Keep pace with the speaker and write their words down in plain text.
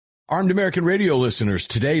Armed American Radio listeners,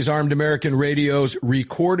 today's Armed American Radio's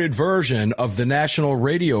recorded version of the national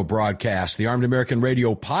radio broadcast, the Armed American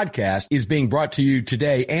Radio podcast, is being brought to you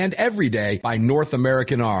today and every day by North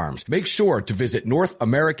American Arms. Make sure to visit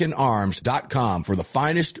NorthAmericanArms.com for the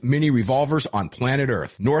finest mini revolvers on planet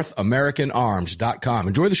Earth. NorthAmericanArms.com.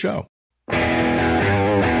 Enjoy the show.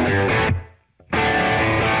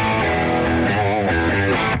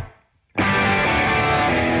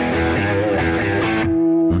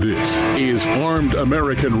 Armed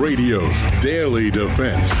American Radio's Daily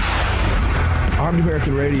Defense. Armed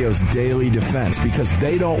American Radio's Daily Defense. Because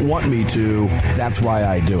they don't want me to, that's why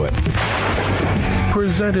I do it.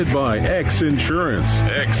 Presented by X Insurance.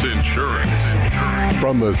 X Insurance.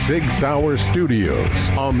 From the Sig Sauer Studios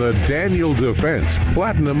on the Daniel Defense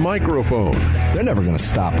Platinum Microphone. They're never going to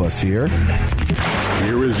stop us here.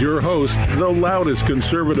 Here is your host, the loudest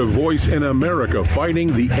conservative voice in America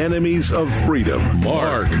fighting the enemies of freedom,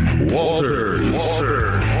 Mark Walters.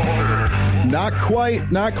 Not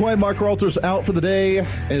quite. Mark Walters out for the day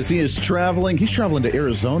as he is traveling. He's traveling to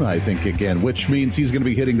Arizona, I think, again, which means he's going to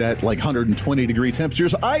be hitting that 120-degree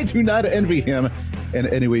temperatures. I do not envy him in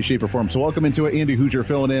any way, shape, or form. So welcome into it. Andy Hooser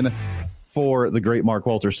filling in for the great Mark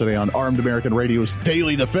Walters today on Armed American Radio's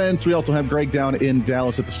Daily Defense. We also have Greg down in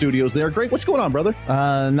Dallas at the studios there. Greg, what's going on, brother?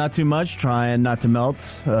 Not too much. Trying not to melt.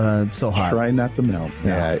 It's so hot. Trying not to melt.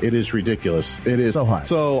 Yeah, it is ridiculous. It is. So hot.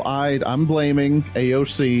 So I'm blaming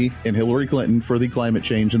AOC and Hillary Clinton for the climate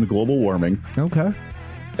change and the global warming. Okay.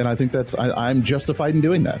 And I think I'm justified in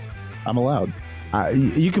doing that. I'm allowed.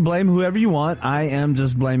 You can blame whoever you want. I am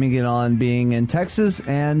just blaming it on being in Texas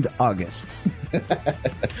and August.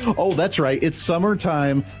 Oh, that's right. It's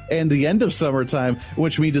summertime and the end of summertime,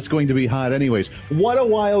 which means it's going to be hot anyways. What a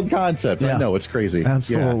wild concept. Yeah. I know, it's crazy.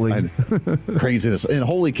 Absolutely. Yeah, craziness. And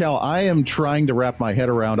holy cow, I am trying to wrap my head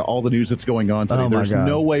around all the news that's going on today. There's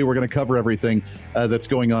no way we're going to cover everything that's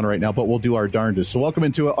going on right now, but we'll do our darndest. So welcome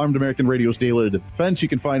into it, Armed American Radio's Daily Defense. You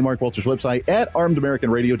can find Mark Walters' website at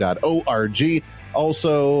armedamericanradio.org.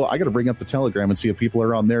 Also, I got to bring up the Telegram and see if people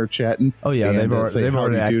are on there chatting. Oh, yeah, they've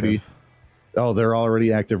already active. Oh, they're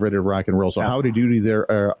already active, ready to rock and roll. So howdy doody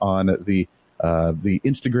there on the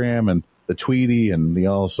Instagram and the Tweety and the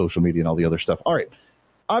all social media and all the other stuff. All right.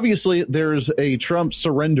 Obviously, there's a Trump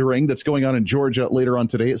surrendering that's going on in Georgia later on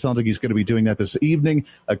today. It sounds like he's going to be doing that this evening.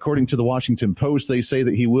 According to the Washington Post, they say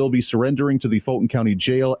that he will be surrendering to the Fulton County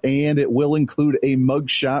Jail, and it will include a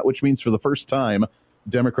mugshot, which means for the first time,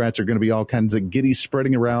 Democrats are going to be all kinds of giddy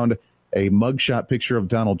spreading around a mugshot picture of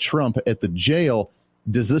Donald Trump at the jail.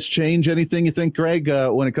 Does this change anything, you think, Greg,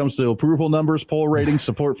 when it comes to approval numbers, poll ratings,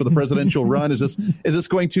 support for the presidential run? Is this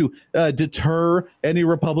going to deter any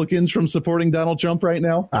Republicans from supporting Donald Trump right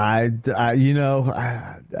now? I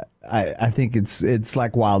think it's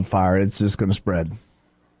like wildfire. It's just going to spread.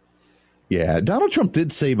 Yeah, Donald Trump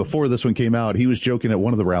did say before this one came out, he was joking at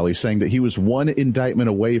one of the rallies, saying that he was one indictment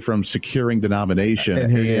away from securing the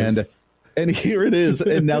nomination. And here it is.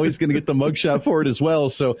 And now he's going to get the mugshot for it as well.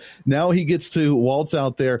 So now he gets to waltz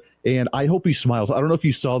out there, and I hope he smiles. I don't know if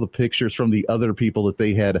you saw the pictures from the other people that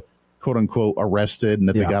they had, quote unquote, arrested and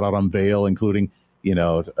that they got out on bail, including, Rudy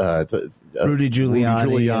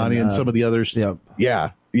Giuliani and some of the others. Yep.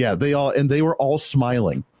 Yeah, they were all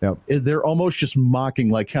smiling. Yep. They're almost just mocking,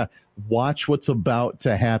 like, watch what's about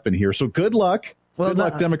to happen here. So good luck. Good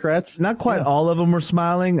luck, Democrats. Not quite all of them were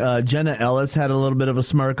smiling. Jenna Ellis had a little bit of a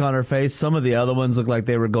smirk on her face. Some of the other ones looked like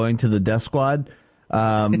they were going to the death squad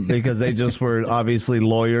because they just were obviously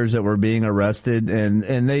lawyers that were being arrested,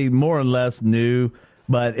 and they more or less knew.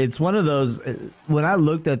 But it's one of those, when I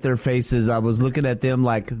looked at their faces, I was looking at them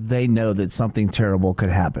like they know that something terrible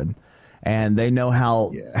could happen. And they know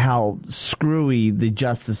how screwy the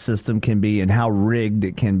justice system can be and how rigged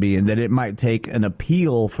it can be, and that it might take an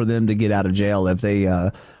appeal for them to get out of jail if they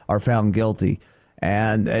are found guilty.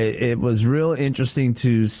 And it was real interesting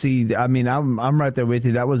to see. I mean, I'm right there with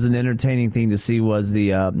you. That was an entertaining thing to see, was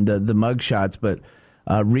the mugshots, but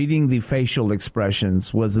reading the facial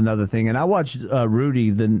expressions was another thing. And I watched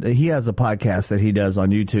Rudy. He has a podcast that he does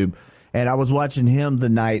on YouTube. And I was watching him the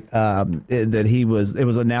night that it was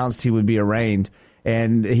announced he would be arraigned,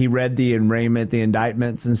 and he read the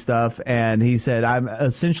indictments and stuff, and he said, I'm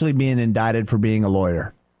essentially being indicted for being a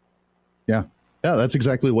lawyer. Yeah, that's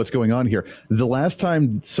exactly what's going on here. The last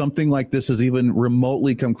time something like this has even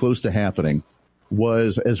remotely come close to happening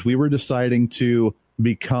was as we were deciding to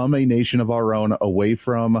become a nation of our own, away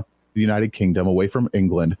from the United Kingdom, away from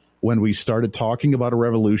England. When we started talking about a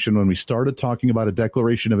revolution, when we started talking about a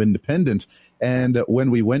Declaration of Independence, and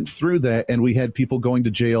when we went through that and we had people going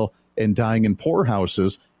to jail and dying in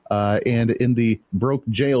poorhouses, and in the broke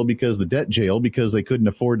jail because they couldn't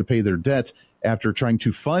afford to pay their debt after trying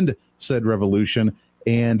to fund said revolution.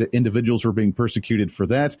 And individuals were being persecuted for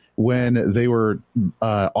that when they were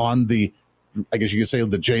on the, I guess you could say,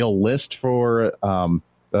 the jail list for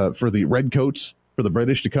the redcoats, for the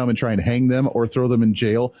British to come and try and hang them or throw them in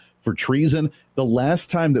jail for treason. The last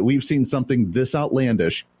time that we've seen something this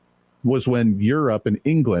outlandish was when Europe and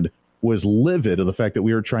England was livid of the fact that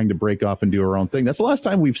we were trying to break off and do our own thing. That's the last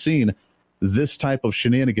time we've seen this type of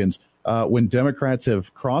shenanigans when Democrats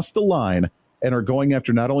have crossed the line and are going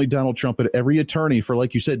after not only Donald Trump, but every attorney for,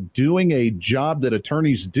 like you said, doing a job that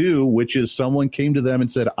attorneys do, which is someone came to them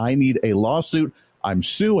and said, I need a lawsuit. I'm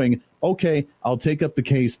suing. Okay, I'll take up the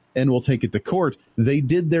case and we'll take it to court. They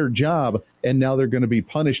did their job, and now they're going to be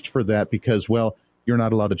punished for that because, well, you're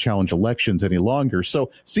not allowed to challenge elections any longer.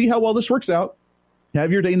 So see how well this works out.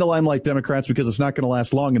 Have your day in the limelight, Democrats, because it's not going to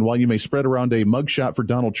last long. And while you may spread around a mugshot for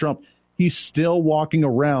Donald Trump, he's still walking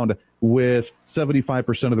around with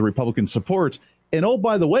 75% of the Republican support. And oh,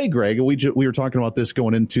 by the way, Greg, we were talking about this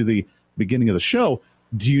going into the beginning of the show.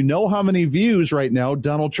 Do you know how many views right now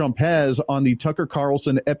Donald Trump has on the Tucker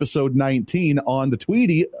Carlson episode 19 on the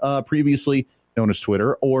Tweety, previously known as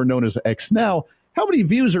Twitter or known as X now? How many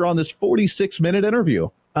views are on this 46-minute interview?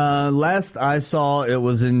 Last I saw, it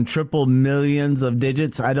was in triple millions of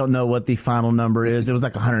digits. I don't know what the final number is. It was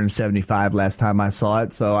like 175 last time I saw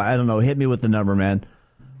it. So I don't know. Hit me with the number, man.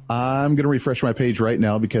 I'm going to refresh my page right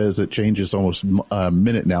now because it changes almost a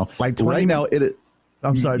minute now. Like 20 right now,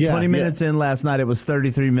 I'm sorry, 20 minutes in last night, it was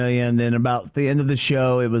 33 million. Then about the end of the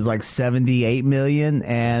show, it was like 78 million.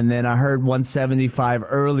 And then I heard 175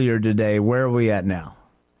 earlier today. Where are we at now?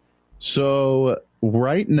 So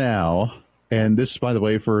right now, and this, by the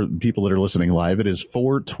way, for people that are listening live, it is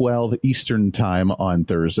 4:12 Eastern time on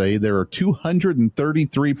Thursday. There are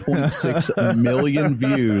 233.6 million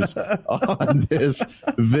views on this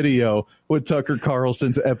video with Tucker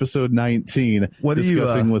Carlson's episode 19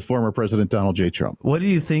 discussing with former President Donald J. Trump. What do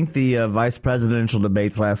you think the vice presidential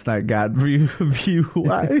debates last night got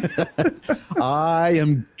view-wise? I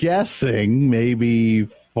am guessing maybe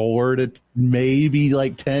 4 to maybe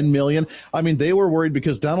like 10 million. I mean, they were worried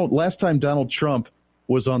because last time Donald Trump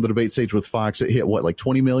was on the debate stage with Fox, it hit like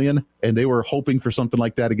 20 million, and they were hoping for something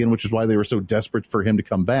like that again, which is why they were so desperate for him to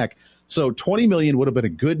come back. So 20 million would have been a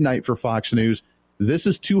good night for Fox News. This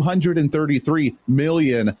is 233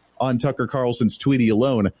 million on Tucker Carlson's Tweety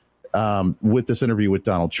alone with this interview with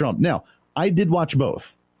Donald Trump. Now, I did watch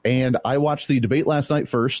both, and I watched the debate last night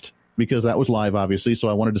first because that was live, obviously, so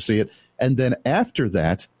I wanted to see it. And then after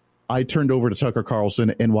that, I turned over to Tucker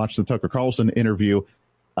Carlson and watched the Tucker Carlson interview.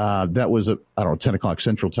 That was, 10 o'clock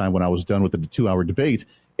Central Time when I was done with the 2-hour debate.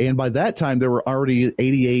 And by that time, there were already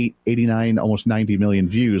 88, 89, almost 90 million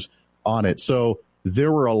views on it. So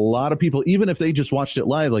there were a lot of people, even if they just watched it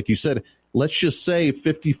live, like you said, let's just say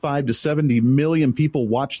 55 to 70 million people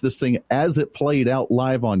watched this thing as it played out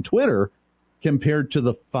live on Twitter compared to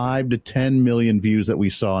the 5 to 10 million views that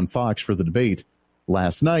we saw on Fox for the debate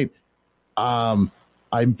last night. I'm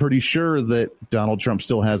pretty sure that Donald Trump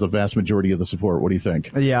still has a vast majority of the support. What do you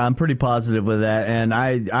think? Yeah, I'm pretty positive with that. And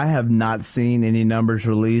I have not seen any numbers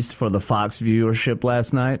released for the Fox viewership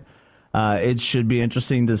last night. It should be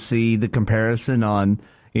interesting to see the comparison on,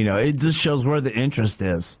 it just shows where the interest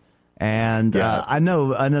is. And I know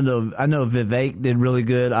Vivek did really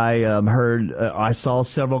good. I saw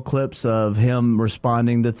several clips of him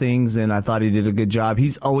responding to things, and I thought he did a good job.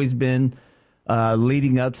 He's always been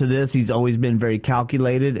leading up to this. He's always been very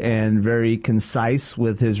calculated and very concise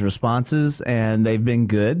with his responses, and they've been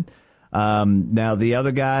good. Now the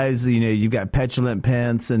other guys, you've got Petulant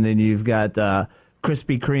Pence, and then you've got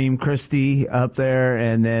Krispy Kreme Christie up there,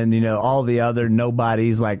 and then all the other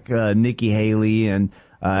nobodies like Nikki Haley and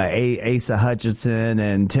Asa Hutchinson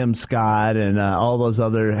and Tim Scott and all those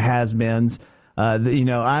other has-beens.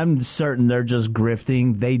 I'm certain they're just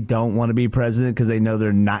grifting. They don't want to be president because they know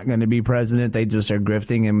they're not going to be president. They just are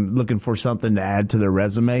grifting and looking for something to add to their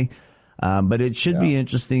resume. But it should be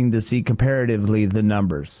interesting to see comparatively the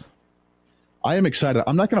numbers. I am excited.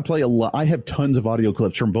 I'm not going to play a lot. I have tons of audio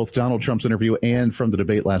clips from both Donald Trump's interview and from the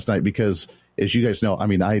debate last night because, as you guys know, I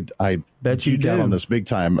mean, I bet you geek out on this big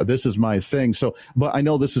time. This is my thing. So, but I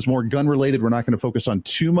know this is more gun related. We're not going to focus on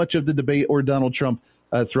too much of the debate or Donald Trump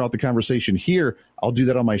throughout the conversation here. I'll do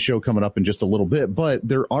that on my show coming up in just a little bit. But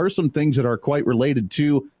there are some things that are quite related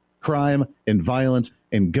to crime and violence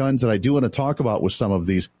and guns that I do want to talk about with some of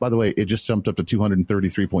these. By the way, it just jumped up to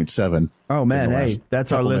 233.7. Oh man, hey,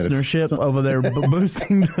 that's our listenership over there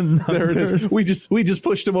boosting the numbers. There it is. We just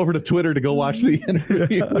pushed him over to Twitter to go watch the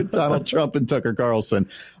interview with Donald Trump and Tucker Carlson.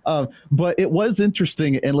 But it was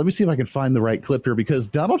interesting, and let me see if I can find the right clip here, because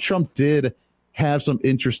Donald Trump did have some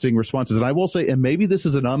interesting responses. And I will say, and maybe this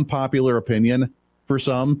is an unpopular opinion for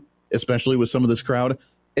some, especially with some of this crowd,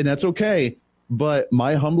 and that's okay. But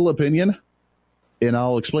my humble opinion, and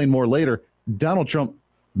I'll explain more later, Donald Trump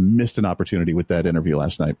missed an opportunity with that interview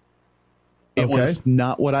last night. It was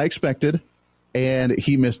not what I expected, and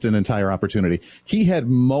he missed an entire opportunity. He had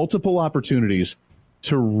multiple opportunities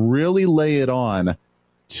to really lay it on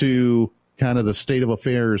to kind of the state of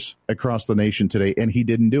affairs across the nation today, and he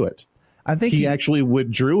didn't do it. I think he actually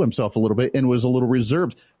withdrew himself a little bit and was a little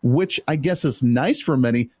reserved, which I guess is nice for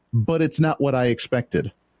many, but it's not what I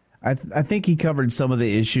expected. I think he covered some of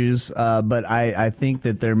the issues, but I think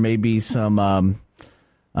that there may be some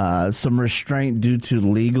restraint due to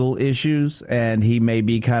legal issues, and he may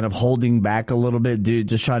be kind of holding back a little bit,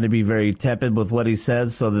 just trying to be very tepid with what he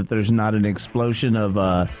says so that there's not an explosion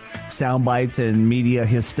of sound bites and media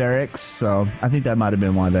hysterics. So I think that might have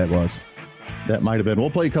been why that was. That might have been.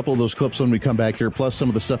 We'll play a couple of those clips when we come back here, plus some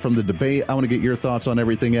of the stuff from the debate. I want to get your thoughts on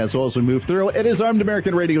everything as well as we move through. It is Armed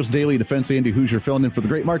American Radio's Daily Defense. Andy Hooser filling in for the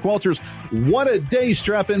great Mark Walters. What a day.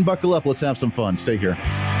 Strap in, buckle up. Let's have some fun. Stay here.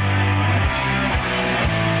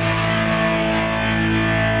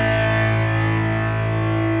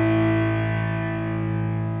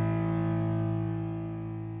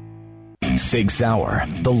 Sig Sauer,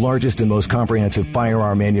 the largest and most comprehensive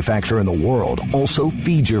firearm manufacturer in the world, also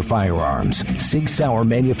feeds your firearms. Sig Sauer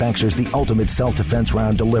manufactures the ultimate self-defense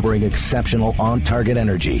round, delivering exceptional on-target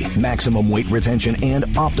energy, maximum weight retention, and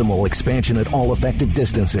optimal expansion at all effective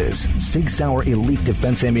distances. Sig Sauer Elite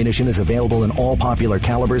Defense ammunition is available in all popular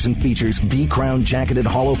calibers and features V-crown jacketed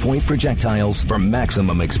hollow point projectiles for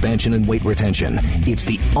maximum expansion and weight retention. It's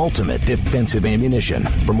the ultimate defensive ammunition.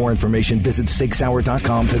 For more information, visit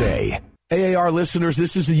SigSauer.com today. AAR listeners,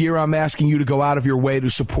 this is the year I'm asking you to go out of your way to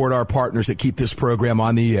support our partners that keep this program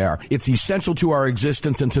on the air. It's essential to our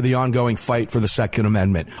existence and to the ongoing fight for the Second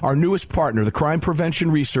Amendment. Our newest partner, the Crime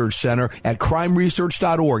Prevention Research Center at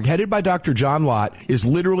crimeresearch.org, headed by Dr. John Lott, is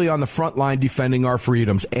literally on the front line defending our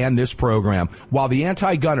freedoms and this program. While the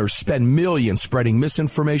anti-gunners spend millions spreading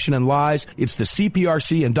misinformation and lies, it's the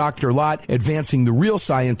CPRC and Dr. Lott advancing the real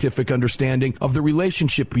scientific understanding of the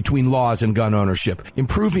relationship between laws and gun ownership,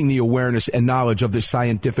 improving the awareness and knowledge of this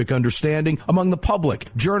scientific understanding among the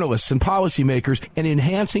public, journalists, and policymakers, and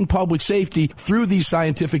enhancing public safety through these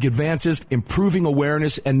scientific advances, improving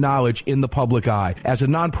awareness and knowledge in the public eye. As a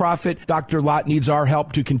nonprofit, Dr. Lott needs our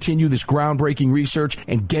help to continue this groundbreaking research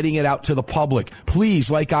and getting it out to the public.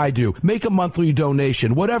 Please, like I do, make a monthly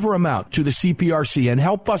donation, whatever amount, to the CPRC and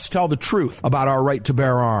help us tell the truth about our right to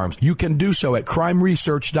bear arms. You can do so at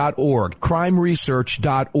crimeresearch.org.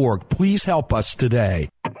 crimeresearch.org. Please help us today.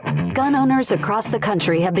 Gun owners across the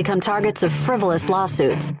country have become targets of frivolous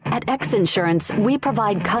lawsuits. At X Insurance, we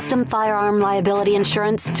provide custom firearm liability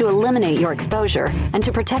insurance to eliminate your exposure and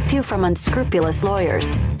to protect you from unscrupulous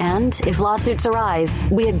lawyers. And if lawsuits arise,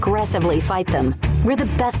 we aggressively fight them. We're the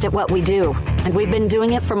best at what we do, and we've been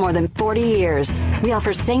doing it for more than 40 years. We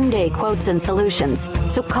offer same-day quotes and solutions.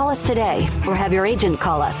 So call us today or have your agent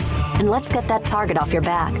call us, and let's get that target off your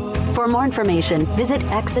back. For more information, visit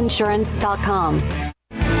xinsurance.com.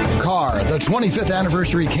 Car, the 25th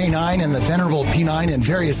anniversary K9 and the venerable P9 in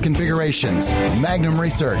various configurations. Magnum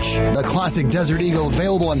Research, the classic Desert Eagle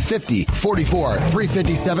available in 50, 44,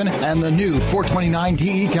 357, and the new 429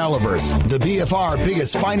 DE calibers. The BFR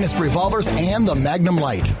biggest, finest revolvers and the Magnum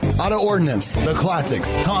Light. Auto Ordnance, the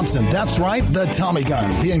classics. Thompson, that's right, the Tommy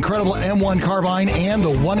gun, the incredible M1 carbine, and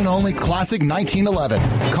the one and only classic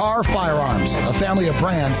 1911. Car Firearms, a family of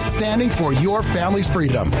brands standing for your family's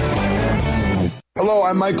freedom. Hello,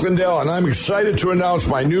 I'm Mike Lindell, and I'm excited to announce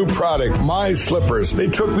my new product, My Slippers. They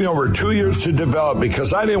took me over 2 years to develop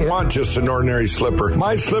because I didn't want just an ordinary slipper.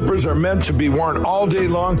 My slippers are meant to be worn all day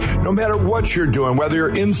long, no matter what you're doing, whether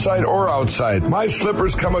you're inside or outside. My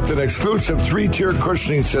slippers come with an exclusive 3-tier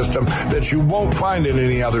cushioning system that you won't find in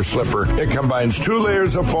any other slipper. It combines 2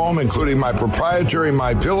 layers of foam, including my proprietary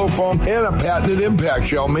My Pillow foam and a patented impact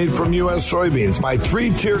gel made from U.S. soybeans. My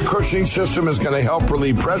 3-tier cushioning system is going to help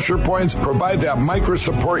relieve pressure points, provide that micro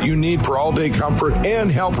support you need for all-day comfort and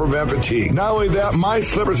help prevent fatigue. Not only that, my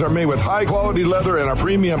slippers are made with high-quality leather and a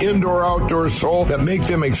premium indoor-outdoor sole that make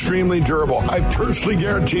them extremely durable. I personally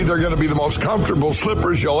guarantee they're going to be the most comfortable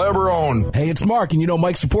slippers you'll ever own. Hey, it's Mark, and you know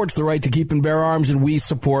Mike supports the right to keep and bear arms, and we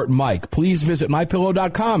support Mike. Please visit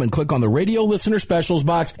mypillow.com and click on the radio listener specials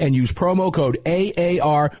box and use promo code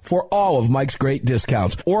AAR for all of Mike's great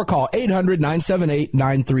discounts. Or call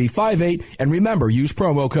 800-978-9358, and remember, use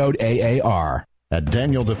promo code AAR. At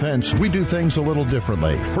Daniel Defense, we do things a little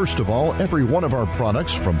differently. First of all, every one of our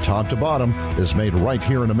products, from top to bottom, is made right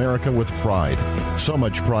here in America with pride. So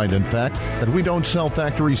much pride, in fact, that we don't sell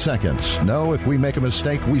factory seconds. No, if we make a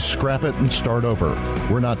mistake, we scrap it and start over.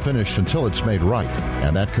 We're not finished until it's made right.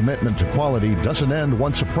 And that commitment to quality doesn't end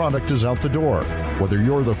once a product is out the door. Whether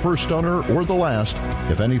you're the first owner or the last,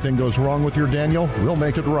 if anything goes wrong with your Daniel, we'll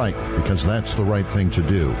make it right, because that's the right thing to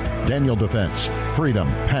do. Daniel Defense. Freedom,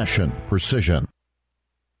 passion, precision.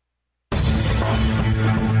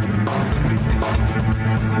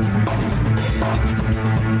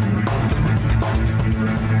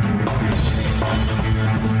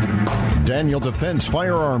 Daniel Defense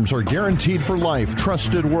firearms are guaranteed for life,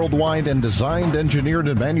 trusted worldwide, and designed, engineered,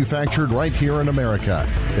 and manufactured right here in America.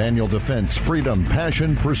 Daniel Defense, freedom,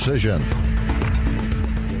 passion, precision.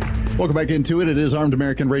 Welcome back into it. It is Armed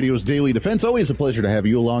American Radio's Daily Defense. Always a pleasure to have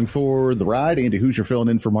you along for the ride. Andy Hooser filling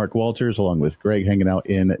in for Mark Walters, along with Greg, hanging out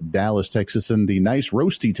in Dallas, Texas, in the nice,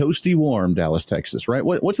 roasty, toasty, warm Dallas, Texas, right?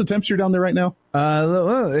 What's the temperature down there right now?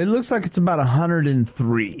 It looks like it's about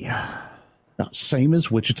 103. Same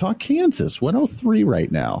as Wichita, Kansas. 103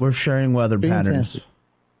 right now. We're sharing weather patterns.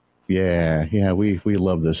 Yeah, we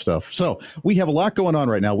love this stuff. So we have a lot going on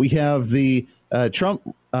right now. We have the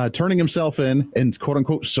Trump turning himself in and quote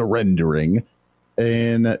unquote surrendering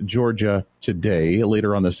in Georgia today,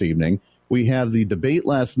 later on this evening. We have the debate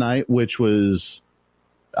last night, which was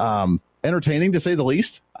entertaining to say the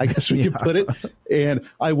least, I guess we could put it. And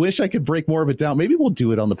I wish I could break more of it down. Maybe we'll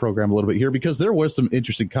do it on the program a little bit here, because there was some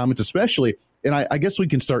interesting comments, especially, and I guess we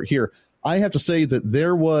can start here. I have to say that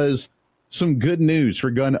there was some good news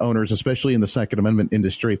for gun owners, especially in the Second Amendment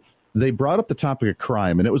industry. They brought up the topic of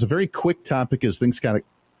crime, and it was a very quick topic as things got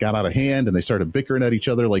out of hand and they started bickering at each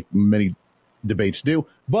other like many debates do.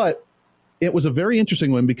 But it was a very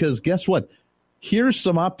interesting one, because guess what? Here's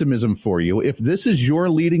some optimism for you. If this is your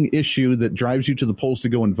leading issue that drives you to the polls to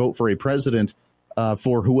go and vote for a president,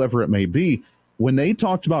 for whoever it may be, when they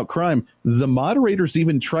talked about crime, the moderators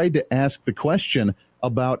even tried to ask the question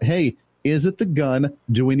about, hey, is it the gun?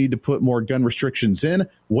 Do we need to put more gun restrictions in?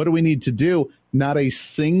 What do we need to do? Not a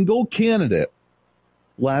single candidate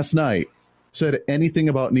last night said anything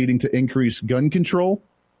about needing to increase gun control,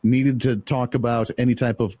 needed to talk about any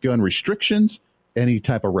type of gun restrictions, any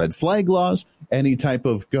type of red flag laws, any type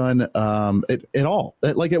of gun at all.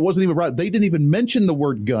 Like, it wasn't even right. They didn't even mention the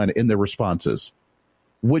word gun in their responses,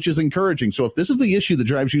 which is encouraging. So if this is the issue that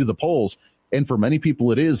drives you to the polls, and for many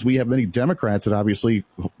people it is, we have many Democrats that obviously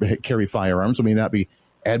carry firearms. I may not be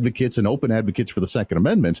advocates and open advocates for the Second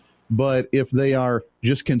Amendment, but if they are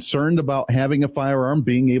just concerned about having a firearm,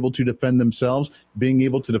 being able to defend themselves, being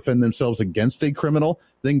able to defend themselves against a criminal,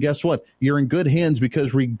 then guess what? You're in good hands,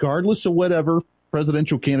 because regardless of whatever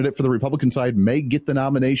presidential candidate for the Republican side may get the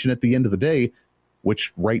nomination at the end of the day,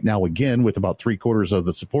 which right now, again, with about 3/4 of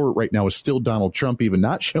the support right now is still Donald Trump, even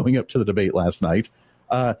not showing up to the debate last night.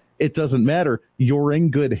 It doesn't matter. You're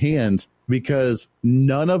in good hands, because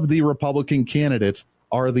none of the Republican candidates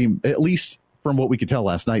are at least from what we could tell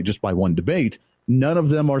last night, just by one debate, none of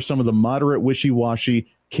them are some of the moderate, wishy-washy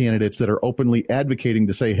candidates that are openly advocating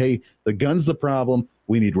to say, hey, the gun's the problem.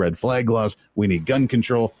 We need red flag laws. We need gun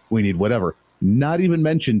control. We need whatever. Not even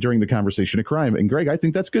mentioned during the conversation of crime. And Greg, I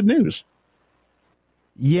think that's good news.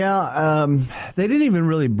 Yeah, they didn't even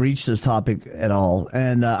really breach this topic at all,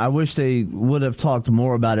 and I wish they would have talked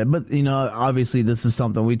more about it. But, you know, obviously this is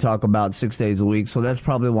something we talk about 6 days a week, so that's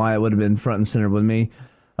probably why it would have been front and center with me.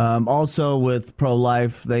 Also with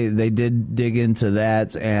pro-life, they did dig into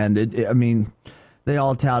that, and they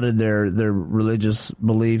all touted their religious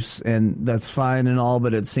beliefs, and that's fine and all,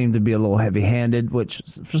 but it seemed to be a little heavy-handed, which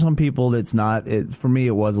for some people it's not. For me,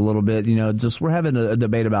 it was a little bit. You know, just we're having a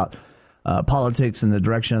debate about politics and the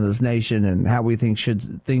direction of this nation and how we think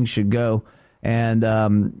things should go. And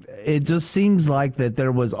it just seems like that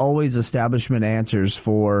there was always establishment answers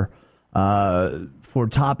for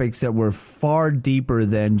topics that were far deeper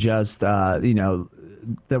than just, that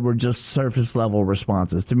were just surface level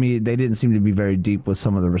responses. To me, they didn't seem to be very deep with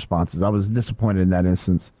some of the responses. I was disappointed in that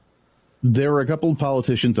instance. There were a couple of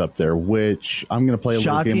politicians up there, which I'm going to play a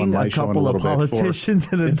little game on my show in a little bit.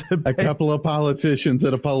 A couple of politicians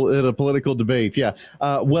at a political debate. Yeah.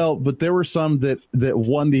 But there were some that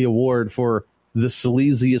won the award for the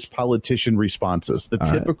sleaziest politician responses. The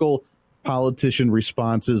typical politician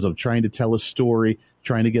responses of trying to tell a story,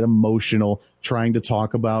 trying to get emotional, trying to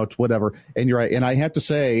talk about whatever. And you're right. And I have to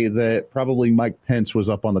say that probably Mike Pence was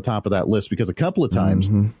up on the top of that list because a couple of times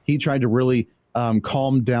he tried to really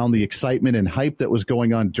calm down the excitement and hype that was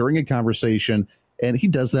going on during a conversation. And he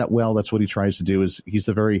does that well. That's what he tries to do. Is he's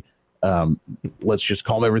the very let's just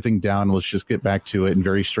calm everything down. Let's just get back to it, and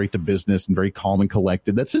very straight to business and very calm and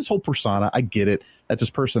collected. That's his whole persona. I get it. That's his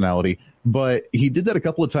personality. But he did that a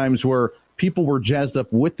couple of times where people were jazzed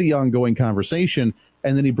up with the ongoing conversation.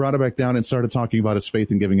 And then he brought it back down and started talking about his faith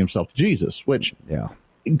and giving himself to Jesus, which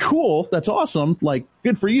cool. That's awesome. Like,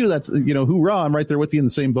 good for you. That's, hoorah. I'm right there with you in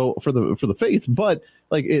the same boat for the faith. But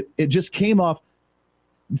like, it just came off,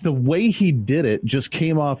 the way he did it just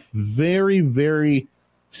came off very, very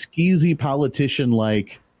skeezy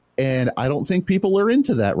politician-like. And I don't think people are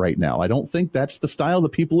into that right now. I don't think that's the style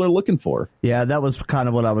that people are looking for. Yeah, that was kind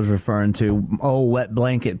of what I was referring to. Oh, wet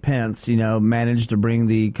blanket Pence, managed to bring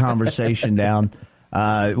the conversation down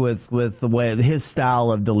with the way, his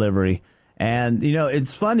style of delivery. And,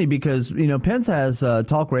 it's funny because, Pence has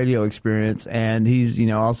talk radio experience, and he's,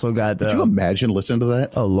 also got... Could you imagine listening to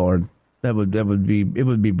that? Oh, Lord. It would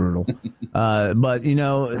be brutal. But,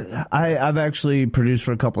 I've actually produced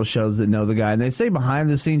for a couple of shows that know the guy, and they say behind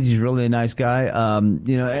the scenes he's really a nice guy.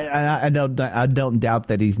 I don't doubt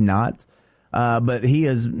that he's not. But he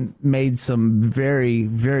has made some very,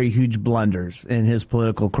 very huge blunders in his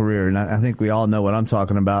political career, and I think we all know what I'm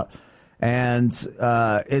talking about. And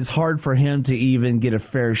it's hard for him to even get a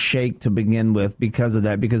fair shake to begin with because of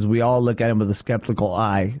that, because we all look at him with a skeptical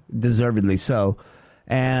eye, deservedly so.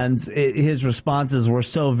 And his responses were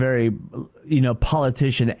so very,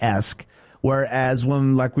 politician-esque. Whereas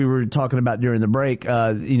when, like we were talking about during the break,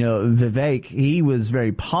 Vivek, he was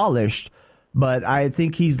very polished. But I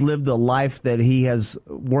think he's lived a life that he has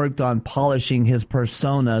worked on polishing his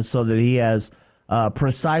persona so that he has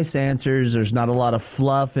precise answers. There's not a lot of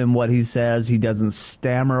fluff in what he says. He doesn't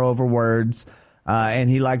stammer over words. And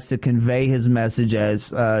he likes to convey his message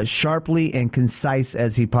as sharply and concise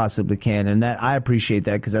as he possibly can. And that I appreciate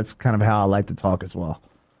that, because that's kind of how I like to talk as well.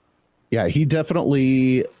 Yeah, he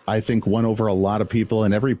definitely, I think, won over a lot of people.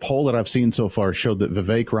 And every poll that I've seen so far showed that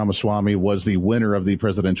Vivek Ramaswamy was the winner of the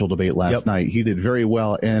presidential debate last night. He did very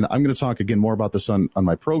well. And I'm going to talk again more about this on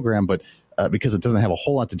my program, but because it doesn't have a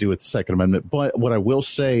whole lot to do with the Second Amendment. But what I will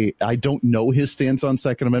say, I don't know his stance on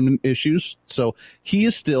Second Amendment issues. So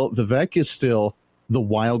Vivek is still the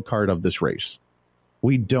wild card of this race.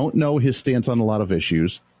 We don't know his stance on a lot of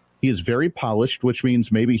issues. He is very polished, which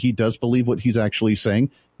means maybe he does believe what he's actually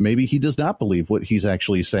saying. Maybe he does not believe what he's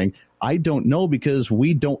actually saying. I don't know, because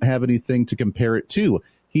we don't have anything to compare it to.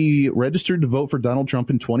 He registered to vote for Donald Trump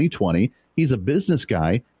in 2020. He's a business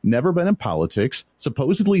guy, never been in politics,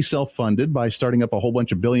 supposedly self-funded by starting up a whole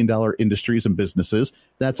bunch of billion-dollar industries and businesses.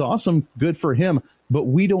 That's awesome. Good for him. But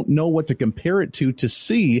we don't know what to compare it to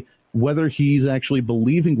see whether he's actually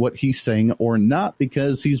believing what he's saying or not,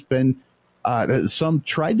 because he's been some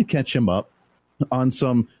tried to catch him up on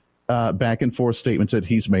some back and forth statements that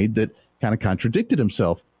he's made that kind of contradicted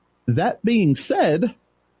himself. That being said,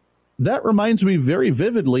 that reminds me very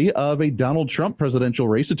vividly of a Donald Trump presidential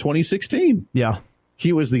race of 2016. Yeah.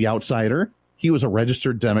 He was the outsider. He was a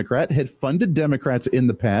registered Democrat, had funded Democrats in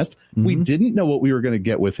the past. Mm-hmm. We didn't know what we were going to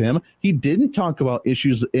get with him. He didn't talk about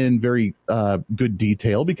issues in very good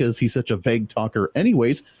detail because he's such a vague talker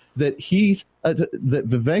anyways, that that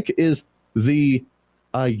Vivek is the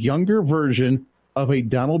younger version of a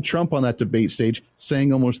Donald Trump on that debate stage,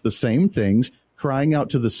 saying almost the same things, crying out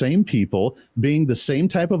to the same people, being the same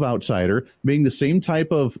type of outsider, being the same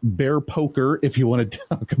type of bear poker, if you want to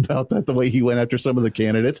talk about that, the way he went after some of the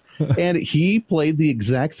candidates. And he played the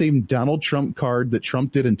exact same Donald Trump card that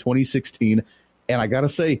Trump did in 2016. And I got to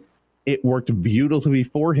say, it worked beautifully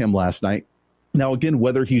for him last night. Now, again,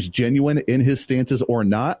 whether he's genuine in his stances or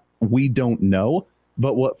not, we don't know.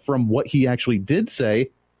 But from what he actually did say,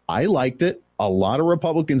 I liked it. A lot of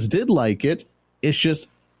Republicans did like it. It's just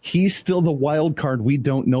he's still the wild card we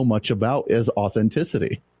don't know much about as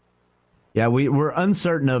authenticity. Yeah, we're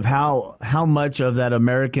uncertain of how much of that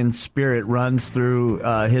American spirit runs through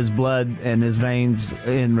his blood and his veins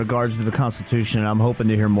in regards to the Constitution. And I'm hoping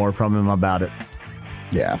to hear more from him about it.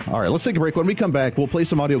 Yeah. All right, let's take a break. When we come back, we'll play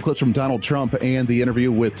some audio clips from Donald Trump and the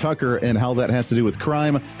interview with Tucker and how that has to do with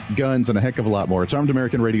crime, guns, and a heck of a lot more. It's Armed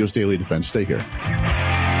American Radio's Daily Defense. Stay here.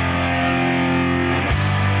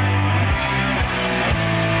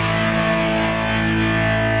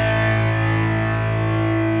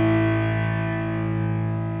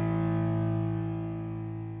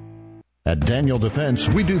 At Daniel Defense,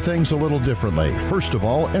 we do things a little differently. First of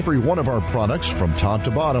all, every one of our products, from top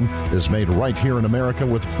to bottom, is made right here in America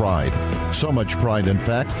with pride. So much pride, in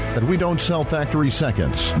fact, that we don't sell factory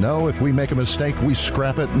seconds. No, if we make a mistake, we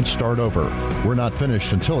scrap it and start over. We're not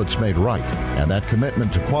finished until it's made right. And that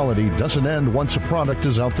commitment to quality doesn't end once a product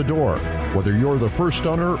is out the door. Whether you're the first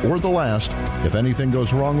owner or the last, if anything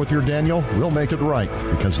goes wrong with your Daniel, we'll make it right,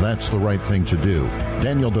 because that's the right thing to do.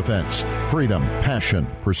 Daniel Defense. Freedom, passion,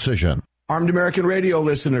 precision. Armed American Radio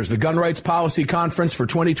listeners, the Gun Rights Policy Conference for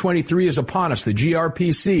 2023 is upon us, the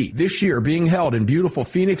GRPC, this year being held in beautiful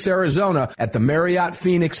Phoenix, Arizona at the Marriott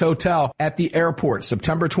Phoenix Hotel at the airport,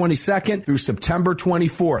 September 22nd through September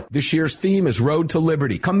 24th. This year's theme is Road to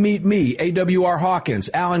Liberty. Come meet me, A.W.R. Hawkins,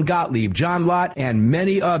 Alan Gottlieb, John Lott, and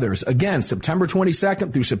many others. Again, September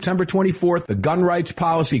 22nd through September 24th, the Gun Rights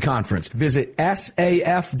Policy Conference. Visit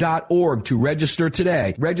saf.org to register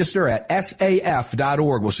today. Register at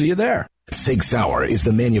saf.org. We'll see you there. Sig Sauer is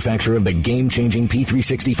the manufacturer of the game-changing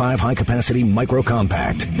P365 high-capacity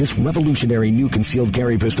micro-compact. This revolutionary new concealed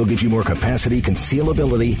carry pistol gives you more capacity,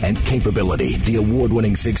 concealability, and capability. The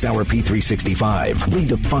award-winning Sig Sauer P365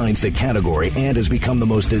 redefines the category and has become the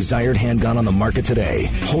most desired handgun on the market today.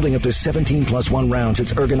 Holding up to 17+1 rounds,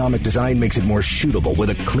 its ergonomic design makes it more shootable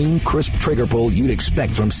with a clean, crisp trigger pull you'd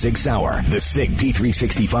expect from Sig Sauer. The Sig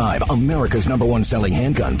P365, America's #1 selling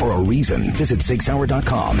handgun for a reason. Visit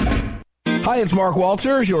SigSauer.com. Hi, it's Mark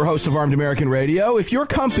Walters, your host of Armed American Radio. If your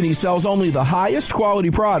company sells only the highest quality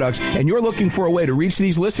products and you're looking for a way to reach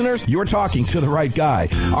these listeners, you're talking to the right guy.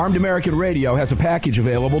 Armed American Radio has a package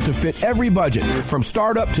available to fit every budget, from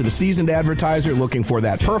startup to the seasoned advertiser looking for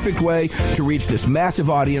that perfect way to reach this massive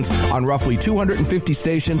audience on roughly 250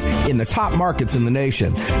 stations in the top markets in the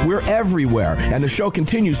nation. We're everywhere, and the show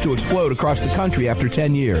continues to explode across the country after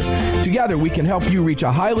 10 years. Together, we can help you reach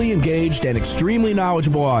a highly engaged and extremely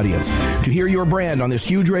knowledgeable audience. To hear your brand on this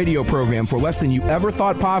huge radio program for less than you ever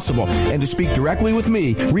thought possible and to speak directly with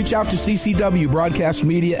me, reach out to CCW Broadcast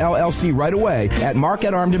Media LLC right away at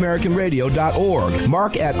mark@armedamericanradio.org.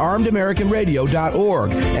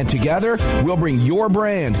 mark@armedamericanradio.org. And together, we'll bring your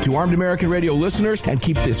brand to Armed American Radio listeners and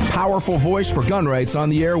keep this powerful voice for gun rights on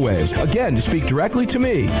the airwaves. Again, to speak directly to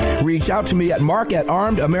me, reach out to me at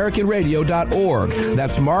mark@armedamericanradio.org.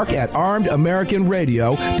 That's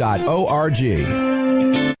mark@armedamericanradio.org.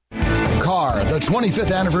 Car, the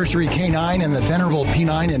 25th anniversary K9 and the venerable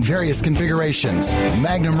P9 in various configurations.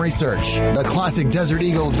 Magnum Research, the classic Desert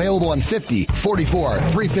Eagle available in 50, 44,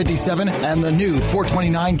 357, and the new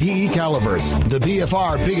 429 DE calibers. The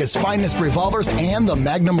BFR biggest, finest revolvers and the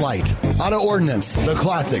Magnum Light. Auto Ordnance, the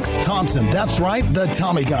classics. Thompson, that's right, the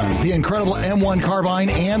Tommy gun, the incredible M1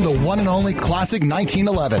 carbine, and the one and only classic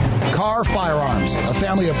 1911. Car Firearms, a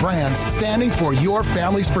family of brands standing for your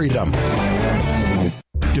family's freedom.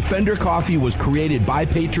 Defender Coffee was created by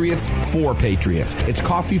patriots for patriots. It's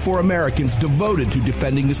coffee for Americans devoted to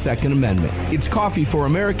defending the Second Amendment. It's coffee for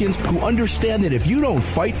Americans who understand that if you don't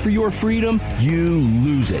fight for your freedom, you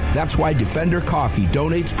lose it. That's why Defender Coffee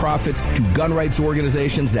donates profits to gun rights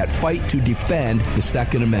organizations that fight to defend the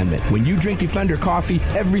Second Amendment. When you drink Defender Coffee,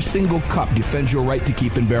 every single cup defends your right to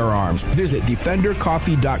keep and bear arms. Visit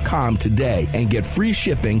DefenderCoffee.com today and get free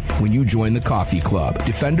shipping when you join the coffee club.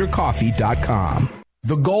 DefenderCoffee.com.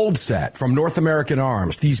 The Gold Set from North American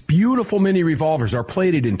Arms. These beautiful mini revolvers are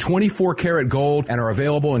plated in 24 karat gold and are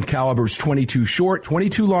available in calibers 22 short,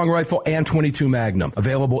 22 long rifle, and 22 magnum.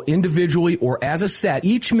 Available individually or as a set,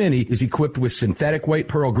 each mini is equipped with synthetic white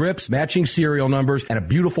pearl grips, matching serial numbers, and a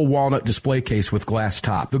beautiful walnut display case with glass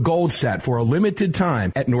top. The Gold Set for a limited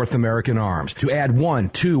time at North American Arms. To add 1,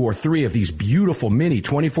 2, or 3 of these beautiful mini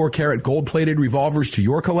 24 karat gold plated revolvers to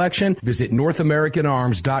your collection, visit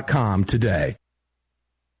NorthAmericanArms.com today.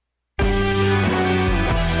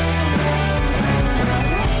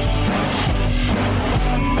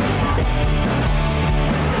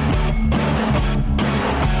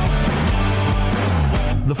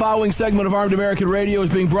 The following segment of Armed American Radio is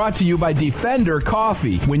being brought to you by Defender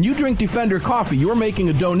Coffee. When you drink Defender Coffee, you're making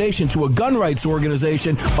a donation to a gun rights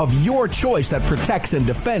organization of your choice that protects and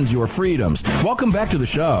defends your freedoms. Welcome back to the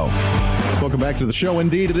show. Welcome back to the show.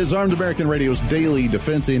 Indeed, it is Armed American Radio's Daily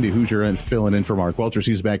Defense. Andy Hooser and filling in for Mark Walters.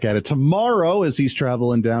 He's back at it tomorrow as he's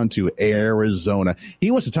traveling down to Arizona. He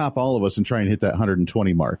wants to top all of us and try and hit that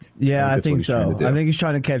 120 mark. Yeah, I think so. I think he's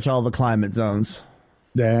trying to catch all the climate zones.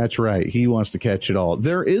 That's right. He wants to catch it all.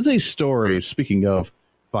 There is a story, speaking of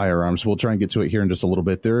firearms. We'll try and get to it here in just a little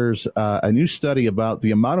bit. There's a new study about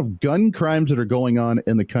the amount of gun crimes that are going on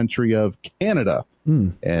in the country of Canada.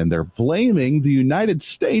 And they're blaming the United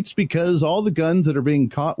States because all the guns that are being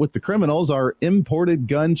caught with the criminals are imported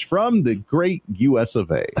guns from the great U.S.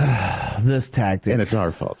 of A. This tactic. And it's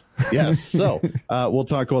our fault. Yes. So we'll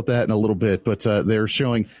talk about that in a little bit. But they're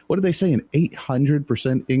showing, what did they say, an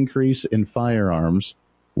 800% increase in firearms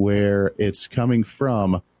where it's coming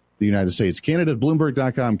from the United States. Canada,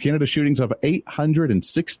 Bloomberg.com, Canada shootings up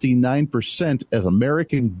 869% as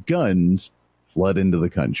American guns flood into the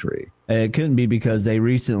country. It couldn't be because they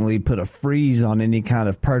recently put a freeze on any kind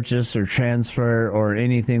of purchase or transfer or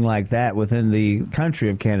anything like that within the country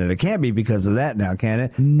of Canada. It can't be because of that now, can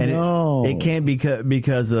it? No. And it can't be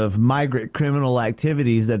because of migrant criminal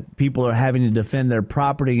activities that people are having to defend their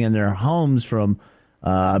property and their homes from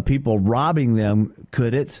people robbing them,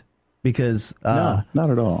 could it? Because no, not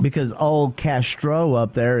at all. Because old Castro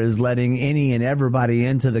up there is letting any and everybody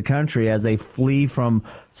into the country as they flee from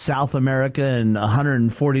South America and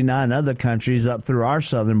 149 other countries up through our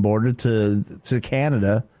southern border to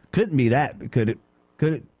Canada. Couldn't be that, could it?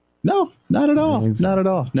 Could it? No, not at all. Not at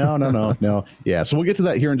all. No. Yeah, so we'll get to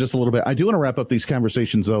that here in just a little bit. I do want to wrap up these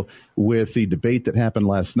conversations, though, with the debate that happened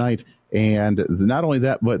last night. And not only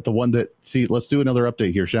that, but the one that, let's do another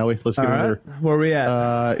update here, shall we? Let's get another. Right. Where we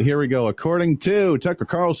at? Here we go. According to Tucker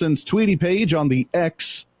Carlson's Tweety page on the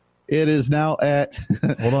X, it is now at.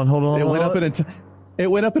 Hold on. It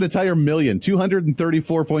went up an entire million,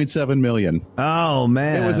 234.7 million. Oh,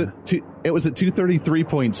 man. It was at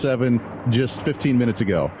 233.7 just 15 minutes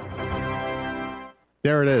ago.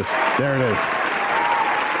 There it is.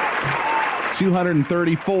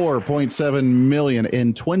 234.7 million.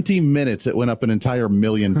 In 20 minutes, it went up an entire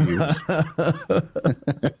million views.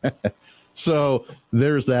 So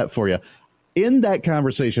there's that for you. In that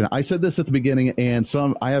conversation, I said this at the beginning, and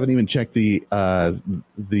I haven't even checked the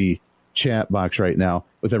chat box right now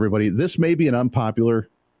with everybody. This may be an unpopular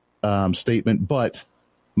statement, but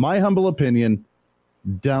my humble opinion,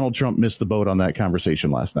 Donald Trump missed the boat on that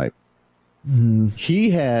conversation last night. He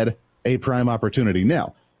had a prime opportunity.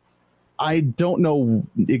 Now, I don't know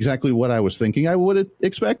exactly what I was thinking I would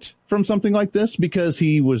expect from something like this, because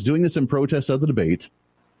he was doing this in protest of the debate.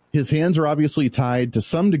 His hands are obviously tied to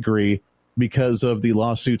some degree because of the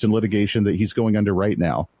lawsuits and litigation that he's going under right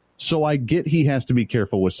now. So I get he has to be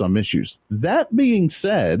careful with some issues. That being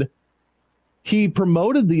said, he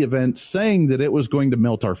promoted the event saying that it was going to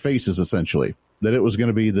melt our faces, essentially, that it was going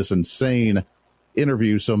to be this insane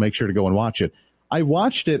interview. So make sure to go and watch it. I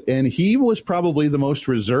watched it, and he was probably the most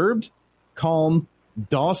reserved, calm,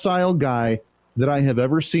 docile guy that I have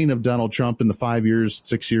ever seen of Donald Trump in the 5 years,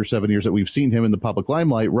 6 years, 7 years that we've seen him in the public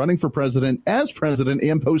limelight, running for president, as president,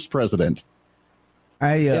 and post-president.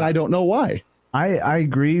 And I don't know why. I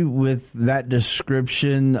agree with that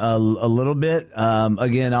description a little bit.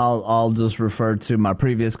 Again, I'll just refer to my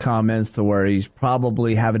previous comments to where he's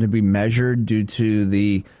probably having to be measured due to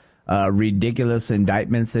the ridiculous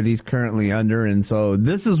indictments that he's currently under. And so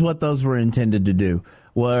this is what those were intended to do.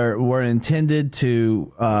 Were intended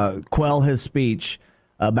to quell his speech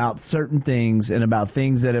about certain things and about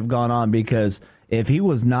things that have gone on, because if he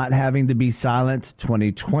was not having to be silent,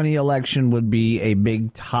 2020 election would be a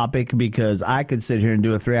big topic, because I could sit here and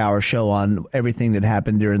do a 3-hour show on everything that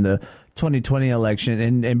happened during the 2020 election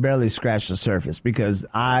and barely scratch the surface, because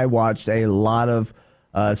I watched a lot of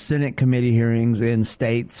Senate committee hearings in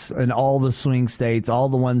states, and all the swing states, all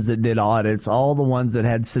the ones that did audits, all the ones that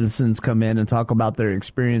had citizens come in and talk about their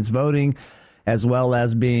experience voting, as well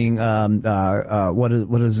as being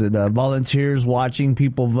volunteers watching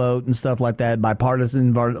people vote and stuff like that,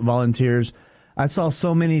 bipartisan volunteers. I saw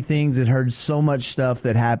so many things and heard so much stuff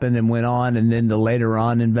that happened and went on, and then the later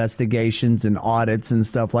on investigations and audits and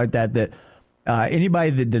stuff like that,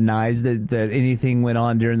 anybody that denies that anything went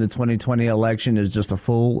on during the 2020 election is just a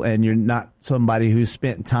fool, and you're not somebody who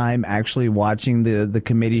spent time actually watching the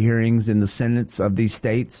committee hearings in the Senates of these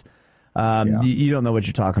states. You don't know what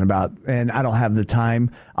you're talking about, and I don't have the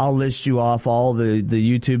time. I'll list you off all the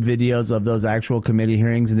YouTube videos of those actual committee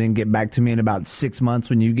hearings, and then get back to me in about 6 months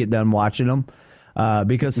when you get done watching them.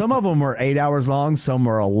 Because some of them were 8 hours long, some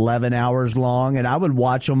were 11 hours long, and I would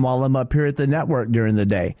watch them while I'm up here at the network during the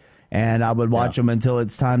day. And I would watch them until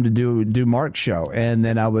it's time to do Mark's show. And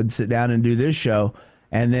then I would sit down and do this show.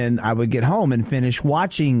 And then I would get home and finish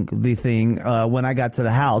watching the thing when I got to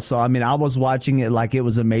the house. So, I mean, I was watching it like it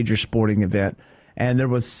was a major sporting event. And there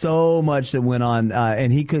was so much that went on,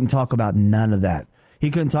 and he couldn't talk about none of that. He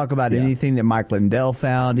couldn't talk about anything that Mike Lindell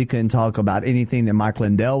found. He couldn't talk about anything that Mike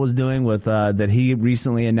Lindell was doing with that he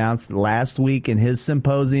recently announced last week in his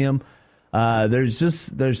symposium.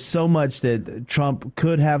 There's so much that Trump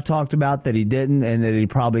could have talked about that he didn't, and that he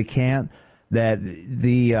probably can't. That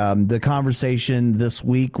the conversation this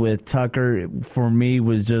week with Tucker for me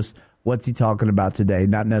was just, what's he talking about today?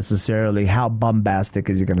 Not necessarily how bombastic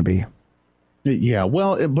is he going to be. Yeah,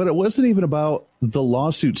 well, but it wasn't even about the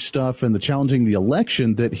lawsuit stuff and the challenging the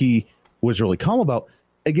election that he was really calm about.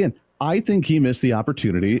 Again, I think he missed the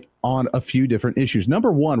opportunity on a few different issues.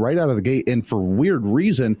 Number one, right out of the gate, and for weird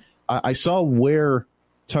reason, I saw where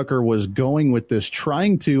Tucker was going with this,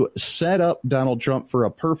 trying to set up Donald Trump for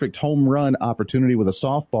a perfect home run opportunity with a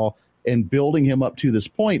softball and building him up to this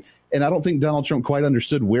point. And I don't think Donald Trump quite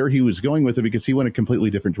understood where he was going with it because he went a completely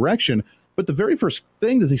different direction. But the very first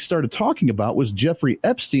thing that he started talking about was Jeffrey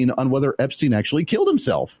Epstein, on whether Epstein actually killed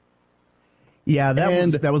himself. Yeah,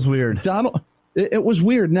 that was weird. It was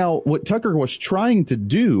weird. Now, what Tucker was trying to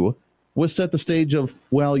do was set the stage of,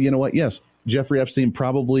 well, you know what? Yes, Jeffrey Epstein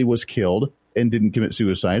probably was killed and didn't commit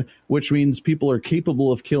suicide, which means people are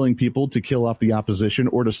capable of killing people to kill off the opposition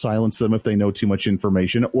or to silence them if they know too much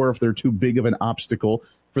information or if they're too big of an obstacle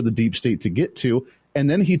for the deep state to get to. And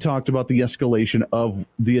then he talked about the escalation of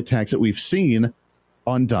the attacks that we've seen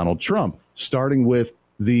on Donald Trump, starting with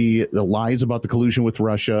the lies about the collusion with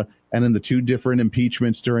Russia, and then the 2 different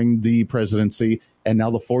impeachments during the presidency, and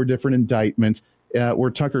now the 4 different indictments,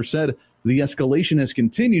 where Tucker said the escalation has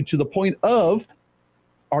continued to the point of,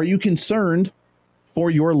 are you concerned for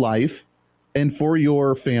your life and for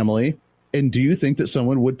your family? And do you think that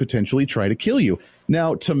someone would potentially try to kill you?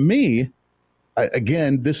 Now, to me,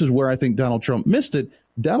 again, this is where I think Donald Trump missed it.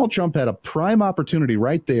 Donald Trump had a prime opportunity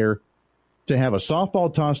right there to have a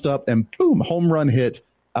softball tossed up and boom, home run hit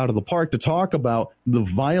out of the park to talk about the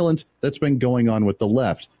violence that's been going on with the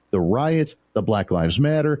left. The riots, the Black Lives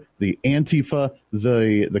Matter, the Antifa,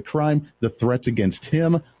 the crime, the threats against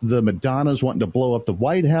him, the Madonnas wanting to blow up the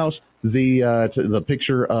White House, the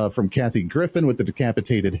picture from Kathy Griffin with the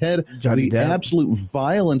decapitated head, Johnny the Depp. Absolute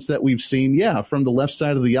violence that we've seen, from the left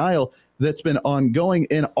side of the aisle that's been ongoing,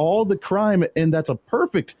 and all the crime, and that's a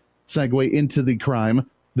perfect segue into the crime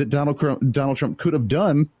that Donald Trump could have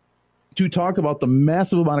done to talk about the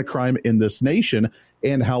massive amount of crime in this nation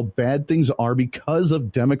and how bad things are because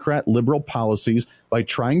of Democrat liberal policies, by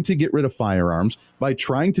trying to get rid of firearms, by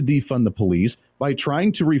trying to defund the police, by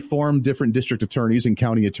trying to reform different district attorneys and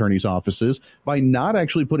county attorneys' offices, by not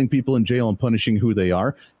actually putting people in jail and punishing who they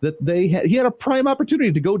are. That he had a prime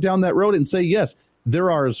opportunity to go down that road and say, yes,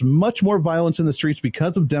 there is much more violence in the streets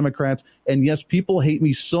because of Democrats. And yes, people hate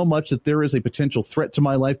me so much that there is a potential threat to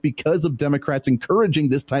my life because of Democrats encouraging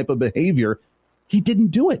this type of behavior. He didn't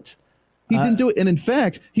do it. He didn't do it. And in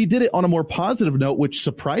fact, he did it on a more positive note, which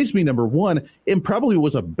surprised me, number one, and probably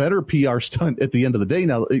was a better PR stunt at the end of the day.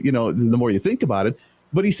 Now, the more you think about it.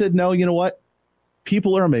 But he said, no, you know what?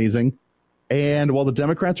 People are amazing. And while the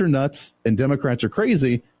Democrats are nuts and Democrats are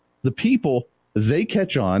crazy, the people, they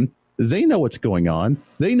catch on. They know what's going on.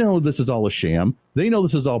 They know this is all a sham. They know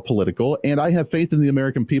this is all political. And I have faith in the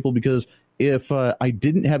American people, because if I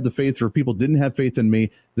didn't have the faith, or people didn't have faith in me,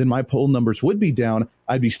 then my poll numbers would be down.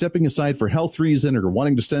 I'd be stepping aside for health reason or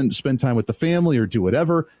wanting to spend time with the family or do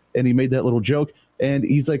whatever. And he made that little joke. And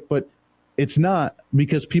he's like, but it's not,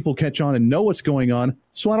 because people catch on and know what's going on,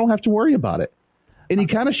 so I don't have to worry about it. And he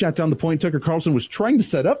kind of shot down the point Tucker Carlson was trying to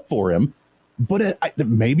set up for him. But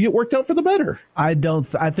maybe it worked out for the better. I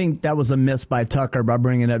think that was a miss by Tucker by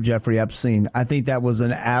bringing up Jeffrey Epstein. I think that was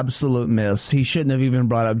an absolute miss. He shouldn't have even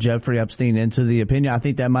brought up Jeffrey Epstein into the opinion. I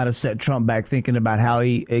think that might have set Trump back thinking about how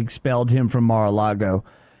he expelled him from Mar-a-Lago.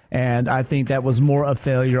 And I think that was more a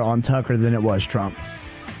failure on Tucker than it was Trump.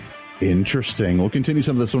 Interesting. We'll continue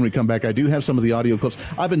some of this when we come back. I do have some of the audio clips.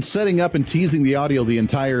 I've been setting up and teasing the audio the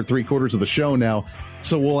entire 3/4 of the show now,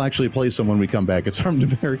 so we'll actually play some when we come back. It's Armed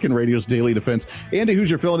American Radio's Daily Defense. Andy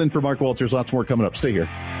Hooser filling in for Mark Walters. Lots more coming up. Stay here.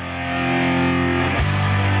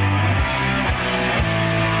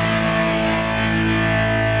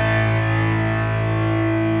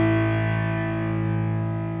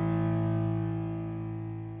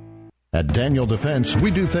 At Daniel Defense,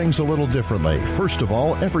 we do things a little differently. First of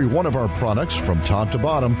all, every one of our products, from top to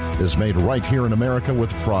bottom, is made right here in America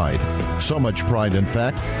with pride. So much pride, in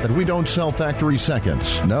fact, that we don't sell factory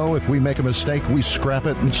seconds. No, if we make a mistake, we scrap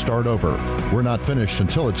it and start over. We're not finished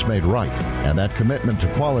until it's made right. And that commitment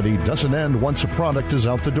to quality doesn't end once a product is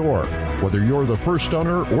out the door. Whether you're the first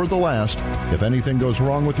owner or the last, if anything goes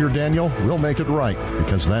wrong with your Daniel, we'll make it right,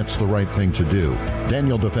 because that's the right thing to do.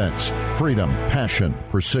 Daniel Defense. Freedom, passion,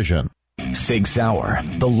 precision. Sig Sauer,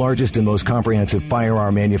 the largest and most comprehensive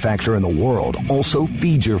firearm manufacturer in the world, also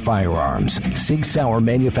feeds your firearms. Sig Sauer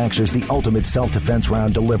manufactures the ultimate self-defense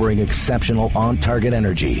round, delivering exceptional on-target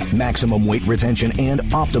energy, maximum weight retention, and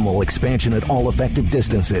optimal expansion at all effective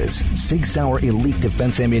distances. Sig Sauer Elite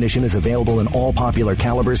Defense ammunition is available in all popular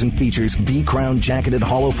calibers and features V-crown jacketed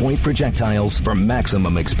hollow point projectiles for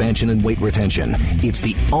maximum expansion and weight retention. It's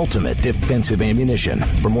the ultimate defensive ammunition.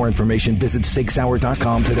 For more information, visit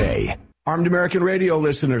SigSauer.com today. Armed American Radio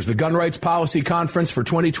listeners, the Gun Rights Policy Conference for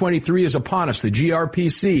 2023 is upon us, the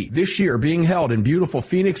GRPC, this year being held in beautiful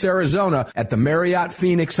Phoenix, Arizona at the Marriott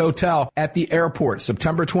Phoenix Hotel at the airport,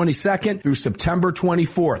 September 22nd through September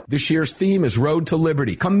 24th. This year's theme is Road to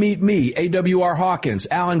Liberty. Come meet me, A.W.R. Hawkins,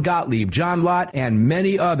 Alan Gottlieb, John Lott, and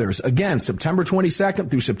many others. Again, September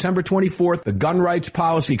 22nd through September 24th, the Gun Rights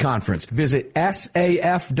Policy Conference. Visit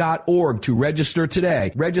saf.org to register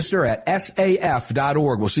today. Register at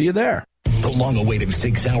saf.org. We'll see you there. The long-awaited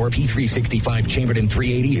Sig Sauer P365 chambered in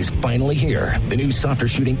 .380 is finally here. The new softer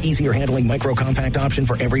shooting, easier handling micro-compact option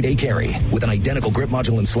for everyday carry. With an identical grip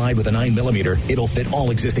module and slide with a 9mm, it'll fit all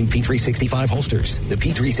existing P365 holsters. The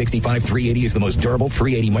P365 380 is the most durable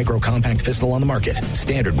 .380 micro-compact pistol on the market.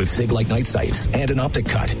 Standard with SIG-like night sights and an optic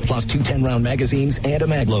cut, plus 2 10-round magazines and a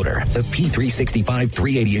mag loader. The P365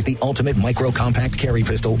 380 is the ultimate micro-compact carry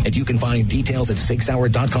pistol, and you can find details at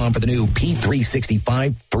SigSauer.com for the new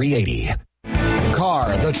P365 380.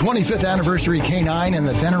 Car, the 25th anniversary K9 and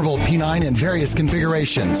the venerable P9 in various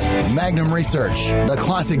configurations. Magnum Research, the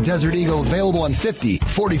classic Desert Eagle available in 50,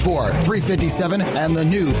 44, 357, and the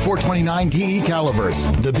new 429 DE calibers.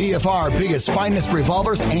 The BFR biggest, finest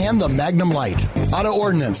revolvers and the Magnum Light. Auto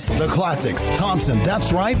Ordnance, the classics. Thompson,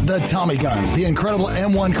 that's right, the Tommy gun, the incredible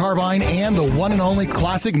M1 carbine, and the one and only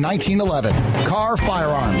classic 1911. Car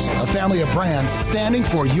Firearms, a family of brands standing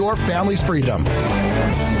for your family's freedom.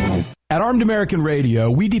 At Armed American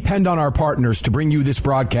Radio, we depend on our partners to bring you this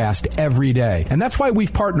broadcast every day. And that's why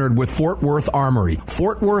we've partnered with Fort Worth Armory.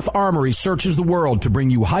 Fort Worth Armory searches the world to bring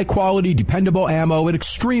you high-quality, dependable ammo at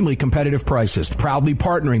extremely competitive prices. Proudly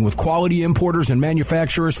partnering with quality importers and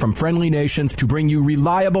manufacturers from friendly nations to bring you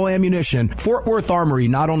reliable ammunition, Fort Worth Armory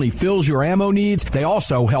not only fills your ammo needs, they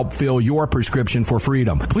also help fill your prescription for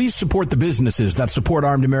freedom. Please support the businesses that support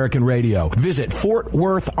Armed American Radio. Visit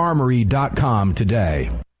FortWorthArmory.com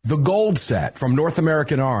today. The Gold Set from North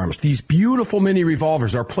American Arms. These beautiful mini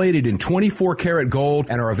revolvers are plated in 24 karat gold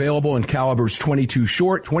and are available in calibers 22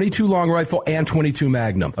 short, 22 long rifle, and 22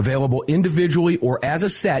 magnum. Available individually or as a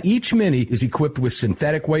set, each mini is equipped with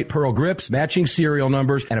synthetic weight pearl grips, matching serial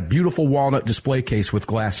numbers, and a beautiful walnut display case with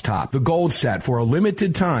glass top. The Gold Set for a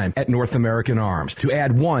limited time at North American Arms. To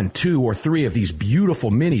add 1, 2, or 3 of these beautiful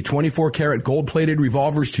mini 24 karat gold plated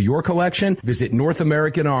revolvers to your collection, visit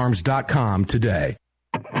NorthAmericanArms.com today.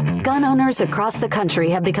 Gun owners across the country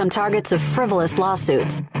have become targets of frivolous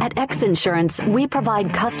lawsuits. At X Insurance, we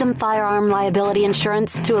provide custom firearm liability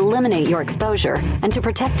insurance to eliminate your exposure and to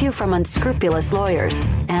protect you from unscrupulous lawyers.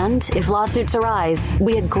 And if lawsuits arise,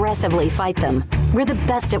 we aggressively fight them. We're the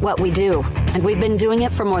best at what we do, and we've been doing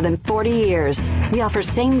it for more than 40 years. We offer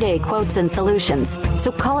same-day quotes and solutions.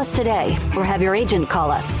 So call us today or have your agent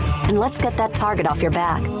call us, and let's get that target off your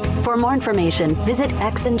back. For more information, visit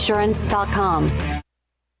xinsurance.com.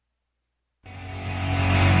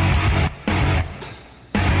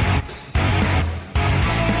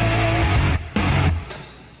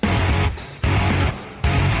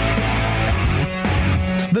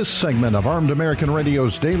 This segment of Armed American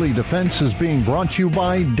Radio's Daily Defense is being brought to you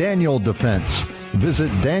by Daniel Defense. Visit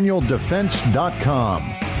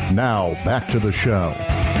DanielDefense.com. Now, back to the show.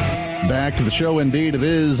 Back to the show, indeed. It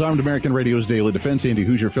is Armed American Radio's Daily Defense. Andy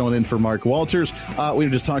Hooser filling in for Mark Walters. We were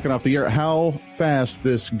just talking off the air how fast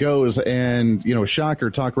this goes, and, you know, shocker,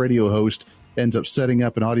 talk radio host ends up setting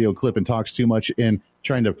up an audio clip and talks too much in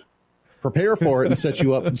trying to prepare for it and set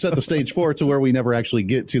you up and set the stage for it to where we never actually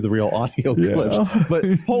get to the real audio clips. But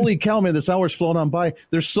holy cow, man, this hour's flown on by.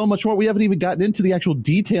 There's so much more. We haven't even gotten into the actual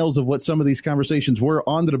details of what some of these conversations were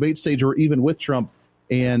on the debate stage or even with Trump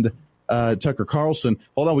and Tucker Carlson.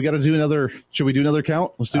 Hold on, we got to do another. Should we do another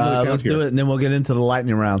count? Let's do another count. Let's here. do it, and then we'll get into the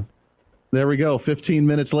lightning round. There we go. 15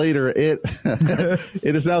 minutes later, it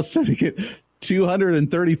it is now sitting at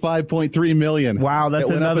 235.3 million. Wow,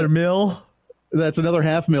 that's another mil. That's another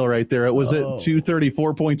 $500,000 right there. It was at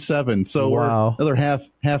 234.7. So we're another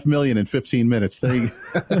half million in 15 minutes. There you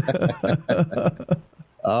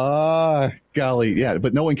golly. Yeah.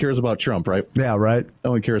 But no one cares about Trump, right? Yeah, right.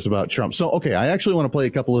 No one cares about Trump. So, okay. I actually want to play a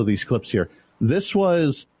couple of these clips here. This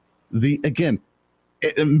was maybe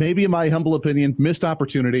in my humble opinion, missed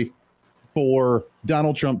opportunity for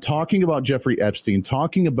Donald Trump talking about Jeffrey Epstein,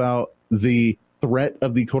 talking about the threat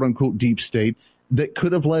of the quote-unquote deep state that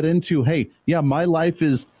could have led into, hey, yeah, my life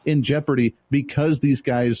is in jeopardy because these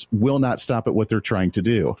guys will not stop at what they're trying to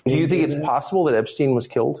do. Do you think it's possible that Epstein was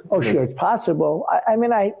killed? Oh, sure, it's possible. I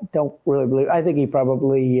mean, I don't really believe. I think he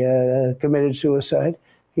probably committed suicide.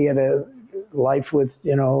 He had a life with,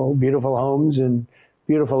 beautiful homes and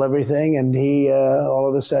beautiful everything, and he all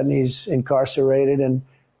of a sudden he's incarcerated and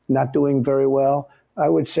not doing very well. I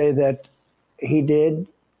would say that he did,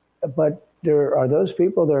 but there are those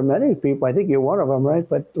people. There are many people. I think you're one of them, right?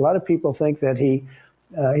 But a lot of people think that he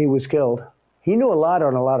was killed. He knew a lot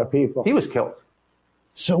on a lot of people. He was killed.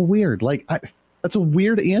 So weird. That's a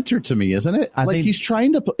weird answer to me, isn't it? I think he's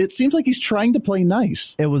trying to. It seems like he's trying to play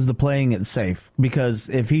nice. It was the playing it safe, because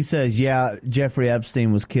if he says, "Yeah, Jeffrey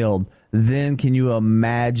Epstein was killed," then can you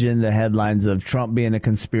imagine the headlines of Trump being a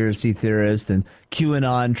conspiracy theorist and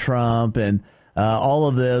QAnon Trump and all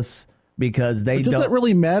of this? Because does that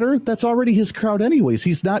really matter? That's already his crowd anyways.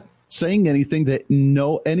 He's not saying anything that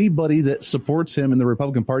anybody that supports him in the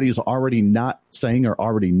Republican Party is already not saying or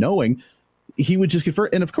already knowing. He would just confer.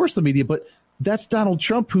 And of course the media, but that's Donald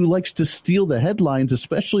Trump, who likes to steal the headlines,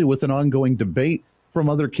 especially with an ongoing debate from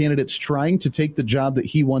other candidates trying to take the job that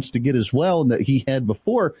he wants to get as well and that he had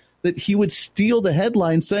before, that he would steal the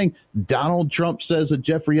headline saying Donald Trump says that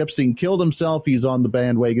Jeffrey Epstein killed himself. He's on the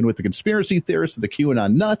bandwagon with the conspiracy theorists and the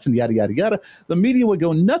QAnon nuts and yada, yada, yada. The media would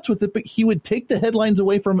go nuts with it, but he would take the headlines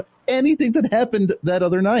away from anything that happened that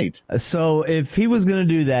other night. So if he was going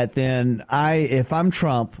to do that, then if I'm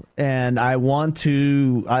Trump and I want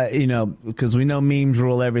to, because we know memes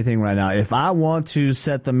rule everything right now. If I want to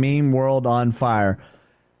set the meme world on fire,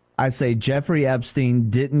 I say Jeffrey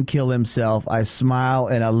Epstein didn't kill himself. I smile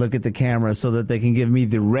and I look at the camera so that they can give me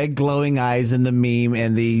the red glowing eyes in the meme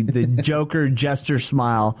and the Joker gesture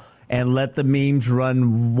smile, and let the memes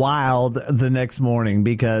run wild the next morning,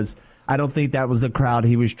 because I don't think that was the crowd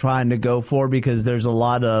he was trying to go for, because there's a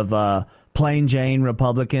lot of plain Jane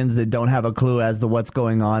Republicans that don't have a clue as to what's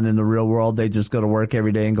going on in the real world. They just go to work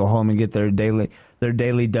every day and go home and get their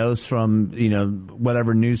daily dose from,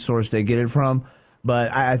 whatever news source they get it from.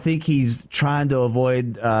 But I think he's trying to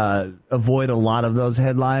avoid a lot of those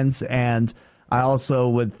headlines. And I also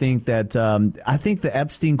would think that I think the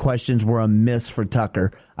Epstein questions were a miss for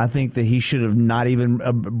Tucker. I think that he should have not even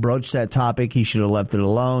broached that topic. He should have left it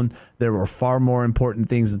alone. There were far more important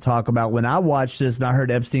things to talk about. When I watched this and I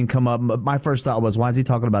heard Epstein come up, my first thought was, why is he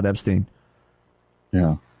talking about Epstein?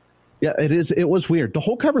 Yeah. Yeah, it is. It was weird. The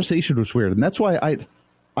whole conversation was weird. And that's why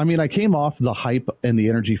I came off the hype and the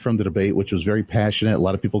energy from the debate, which was very passionate. A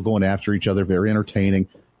lot of people going after each other, very entertaining.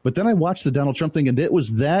 But then I watched the Donald Trump thing, and it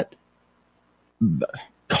was that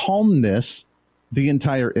calmness the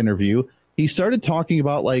entire interview. He started talking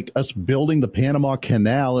about us building the Panama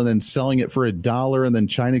Canal and then selling it for $1 and then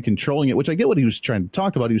China controlling it, which I get what he was trying to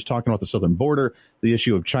talk about. He was talking about the southern border, the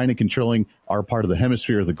issue of China controlling our part of the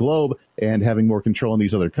hemisphere of the globe and having more control in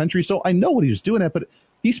these other countries. So I know what he was doing at, but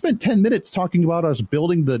he spent 10 minutes talking about us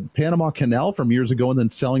building the Panama Canal from years ago and then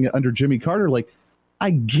selling it under Jimmy Carter. I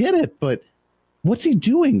get it, but what's he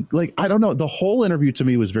doing? I don't know. The whole interview to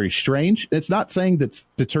me was very strange. It's not saying that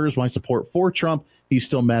deters my support for Trump. He's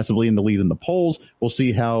still massively in the lead in the polls. We'll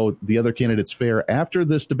see how the other candidates fare after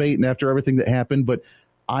this debate and after everything that happened. But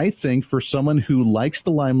I think for someone who likes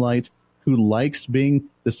the limelight, who likes being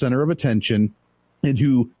the center of attention, and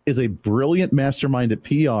who is a brilliant mastermind at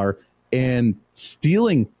PR and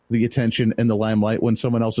stealing the attention and the limelight when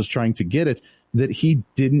someone else is trying to get it, that he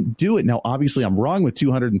didn't do it. Now, obviously, I'm wrong with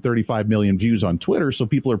 235 million views on Twitter, so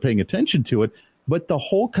people are paying attention to it. But the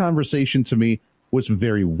whole conversation to me was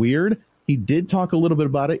very weird. He did talk a little bit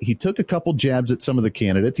about it. He took a couple jabs at some of the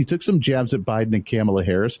candidates. He took some jabs at Biden and Kamala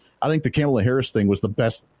Harris. I think the Kamala Harris thing was the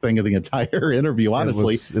best thing of the entire interview,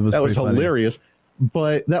 honestly. That was hilarious. Funny.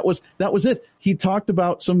 But that was it. He talked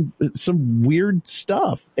about some weird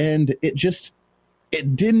stuff, and it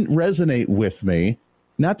didn't resonate with me.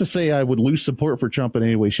 Not to say I would lose support for Trump in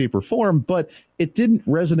any way, shape, or form, but it didn't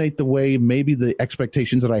resonate the way maybe the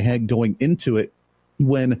expectations that I had going into it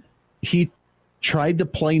when he tried to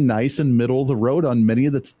play nice and middle of the road on many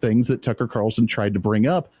of the things that Tucker Carlson tried to bring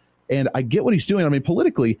up. And I get what he's doing. I mean,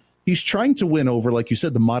 politically, he's trying to win over, like you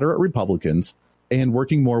said, the moderate Republicans and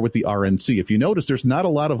working more with the RNC. If you notice, there's not a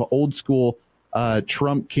lot of old school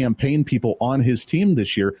Trump campaign people on his team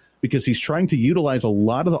this year, because he's trying to utilize a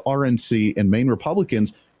lot of the RNC and Maine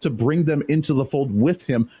Republicans to bring them into the fold with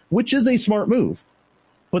him, which is a smart move.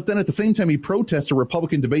 But then at the same time, he protests a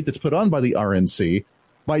Republican debate that's put on by the RNC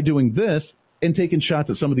by doing this. and taking shots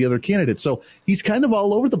at some of the other candidates. So he's kind of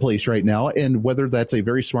all over the place right now. And whether that's a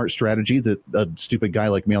very smart strategy that a stupid guy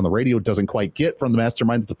like me on the radio doesn't quite get from the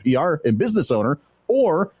mastermind that's a PR and business owner,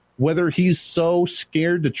 or whether he's so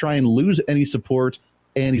scared to try and lose any support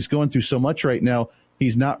and he's going through so much right now,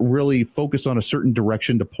 he's not really focused on a certain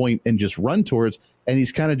direction to point and just run towards, and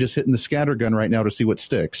he's kind of just hitting the scattergun right now to see what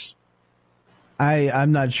sticks.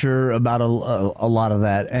 I'm not sure about a lot of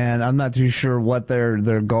that, and I'm not too sure what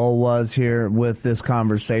their goal was here with this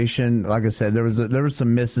conversation. Like I said, there was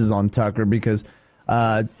some misses on Tucker because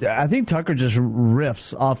I think Tucker just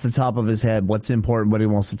riffs off the top of his head what's important, what he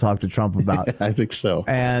wants to talk to Trump about. I think so.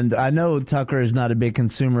 And I know Tucker is not a big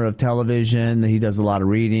consumer of television. He does a lot of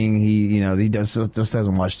reading. He just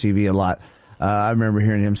doesn't watch TV a lot. I remember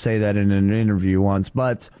hearing him say that in an interview once,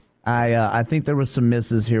 but I think there was some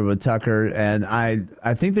misses here with Tucker, and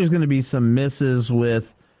I think there's going to be some misses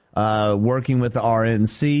with working with the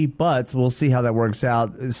RNC, but we'll see how that works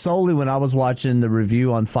out. Solely when I was watching the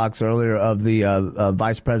review on Fox earlier of the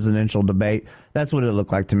vice presidential debate, that's what it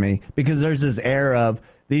looked like to me, because there's this air of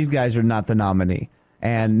these guys are not the nominee.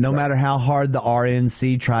 And no matter how hard the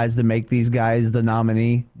RNC tries to make these guys the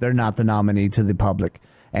nominee, they're not the nominee to the public.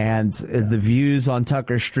 And the views on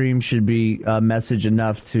Tucker's stream should be a message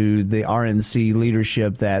enough to the RNC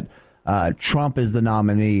leadership that Trump is the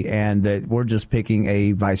nominee and that we're just picking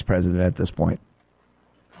a vice president at this point.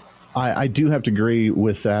 I do have to agree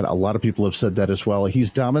with that. A lot of people have said that as well.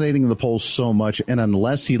 He's dominating the polls so much, and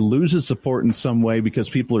unless he loses support in some way because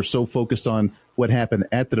people are so focused on what happened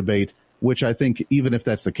at the debate, which I think even if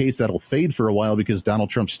that's the case, that'll fade for a while because Donald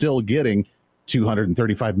Trump's still getting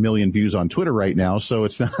 235 million views on Twitter right now, so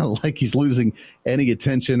it's not like he's losing any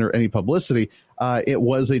attention or any publicity. It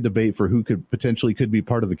was a debate for who could be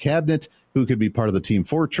part of the cabinet, who could be part of the team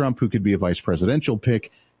for Trump, who could be a vice presidential pick,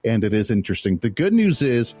 and it is interesting. The good news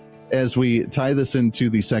is, as we tie this into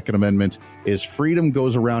the Second Amendment, is freedom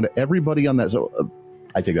goes around everybody on that. So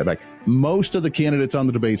I take that back. Most of the candidates on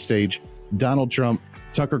the debate stage, Donald Trump,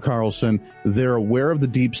 Tucker Carlson, they're aware of the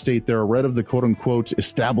deep state. They're aware of the quote-unquote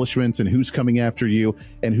establishments and who's coming after you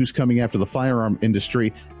and who's coming after the firearm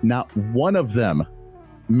industry. Not one of them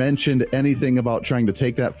mentioned anything about trying to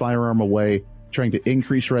take that firearm away, trying to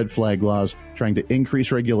increase red flag laws, trying to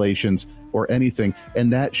increase regulations or anything.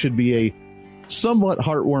 And that should be a somewhat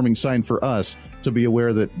heartwarming sign for us to be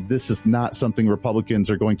aware that this is not something Republicans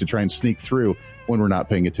are going to try and sneak through when we're not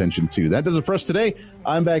paying attention to. That does it for us today.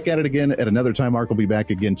 I'm back at it again at another time. Mark will be back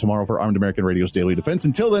again tomorrow for Armed American Radio's Daily Defense.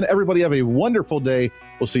 Until then, everybody have a wonderful day.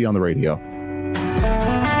 We'll see you on the radio.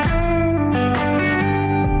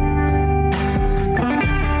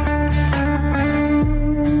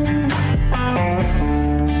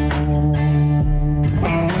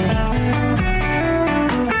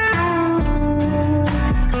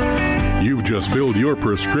 Just filled your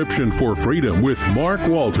prescription for freedom with Mark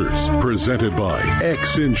Walters, presented by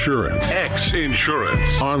X Insurance. X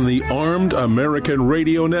Insurance on the Armed American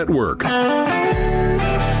Radio Network.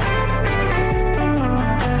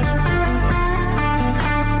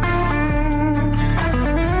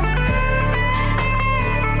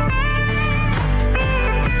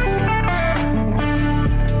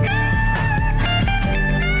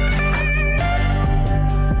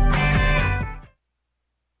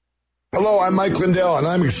 Hello, I'm Mike Lindell, and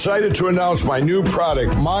I'm excited to announce my new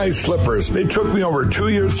product, My Slippers. They took me over 2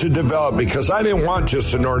 years to develop because I didn't want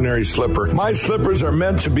just an ordinary slipper. My slippers are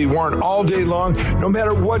meant to be worn all day long, no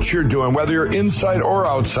matter what you're doing, whether you're inside or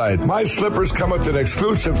outside. My slippers come with an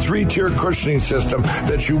exclusive 3-tier cushioning system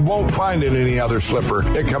that you won't find in any other slipper.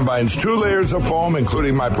 It combines 2 layers of foam,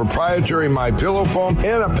 including my proprietary My Pillow foam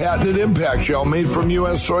and a patented impact gel made from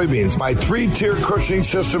U.S. soybeans. My 3-tier cushioning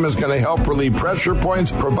system is going to help relieve pressure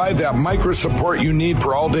points, provide that micro support you need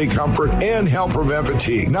for all-day comfort, and help prevent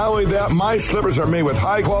fatigue. Not only that, my slippers are made with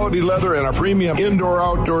high-quality leather and a premium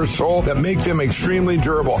indoor-outdoor sole that make them extremely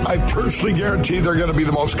durable. I personally guarantee they're going to be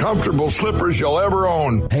the most comfortable slippers you'll ever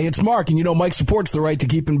own. Hey, it's Mark, and you know Mike supports the right to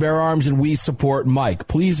keep and bear arms, and we support Mike.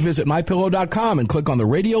 Please visit MyPillow.com and click on the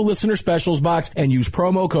radio listener specials box and use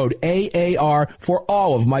promo code AAR for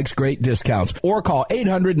all of Mike's great discounts. Or call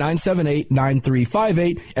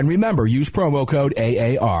 800-978-9358, and remember, use promo code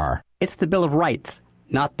AAR. It's the Bill of Rights,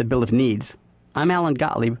 not the Bill of Needs. I'm Alan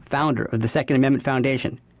Gottlieb, founder of the Second Amendment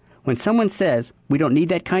Foundation. When someone says we don't need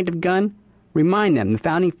that kind of gun, remind them the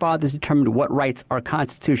Founding Fathers determined what rights our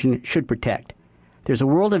Constitution should protect. There's a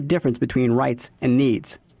world of difference between rights and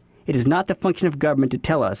needs. It is not the function of government to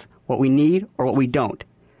tell us what we need or what we don't.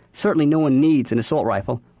 Certainly no one needs an assault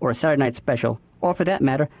rifle or a Saturday night special, or for that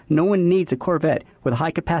matter, no one needs a Corvette with a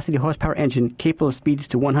high-capacity horsepower engine capable of speeds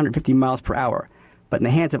to 150 miles per hour. But in the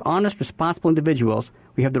hands of honest, responsible individuals,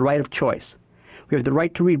 we have the right of choice. We have the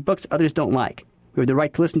right to read books others don't like. We have the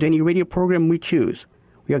right to listen to any radio program we choose.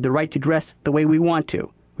 We have the right to dress the way we want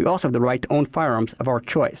to. We also have the right to own firearms of our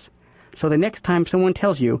choice. So the next time someone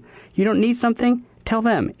tells you you don't need something, tell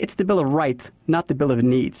them it's the Bill of Rights, not the Bill of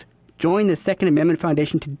Needs. Join the Second Amendment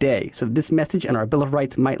Foundation today so that this message and our Bill of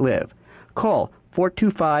Rights might live. Call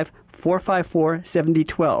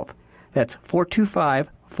 425-454-7012. That's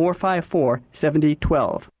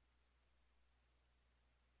 425-454-7012.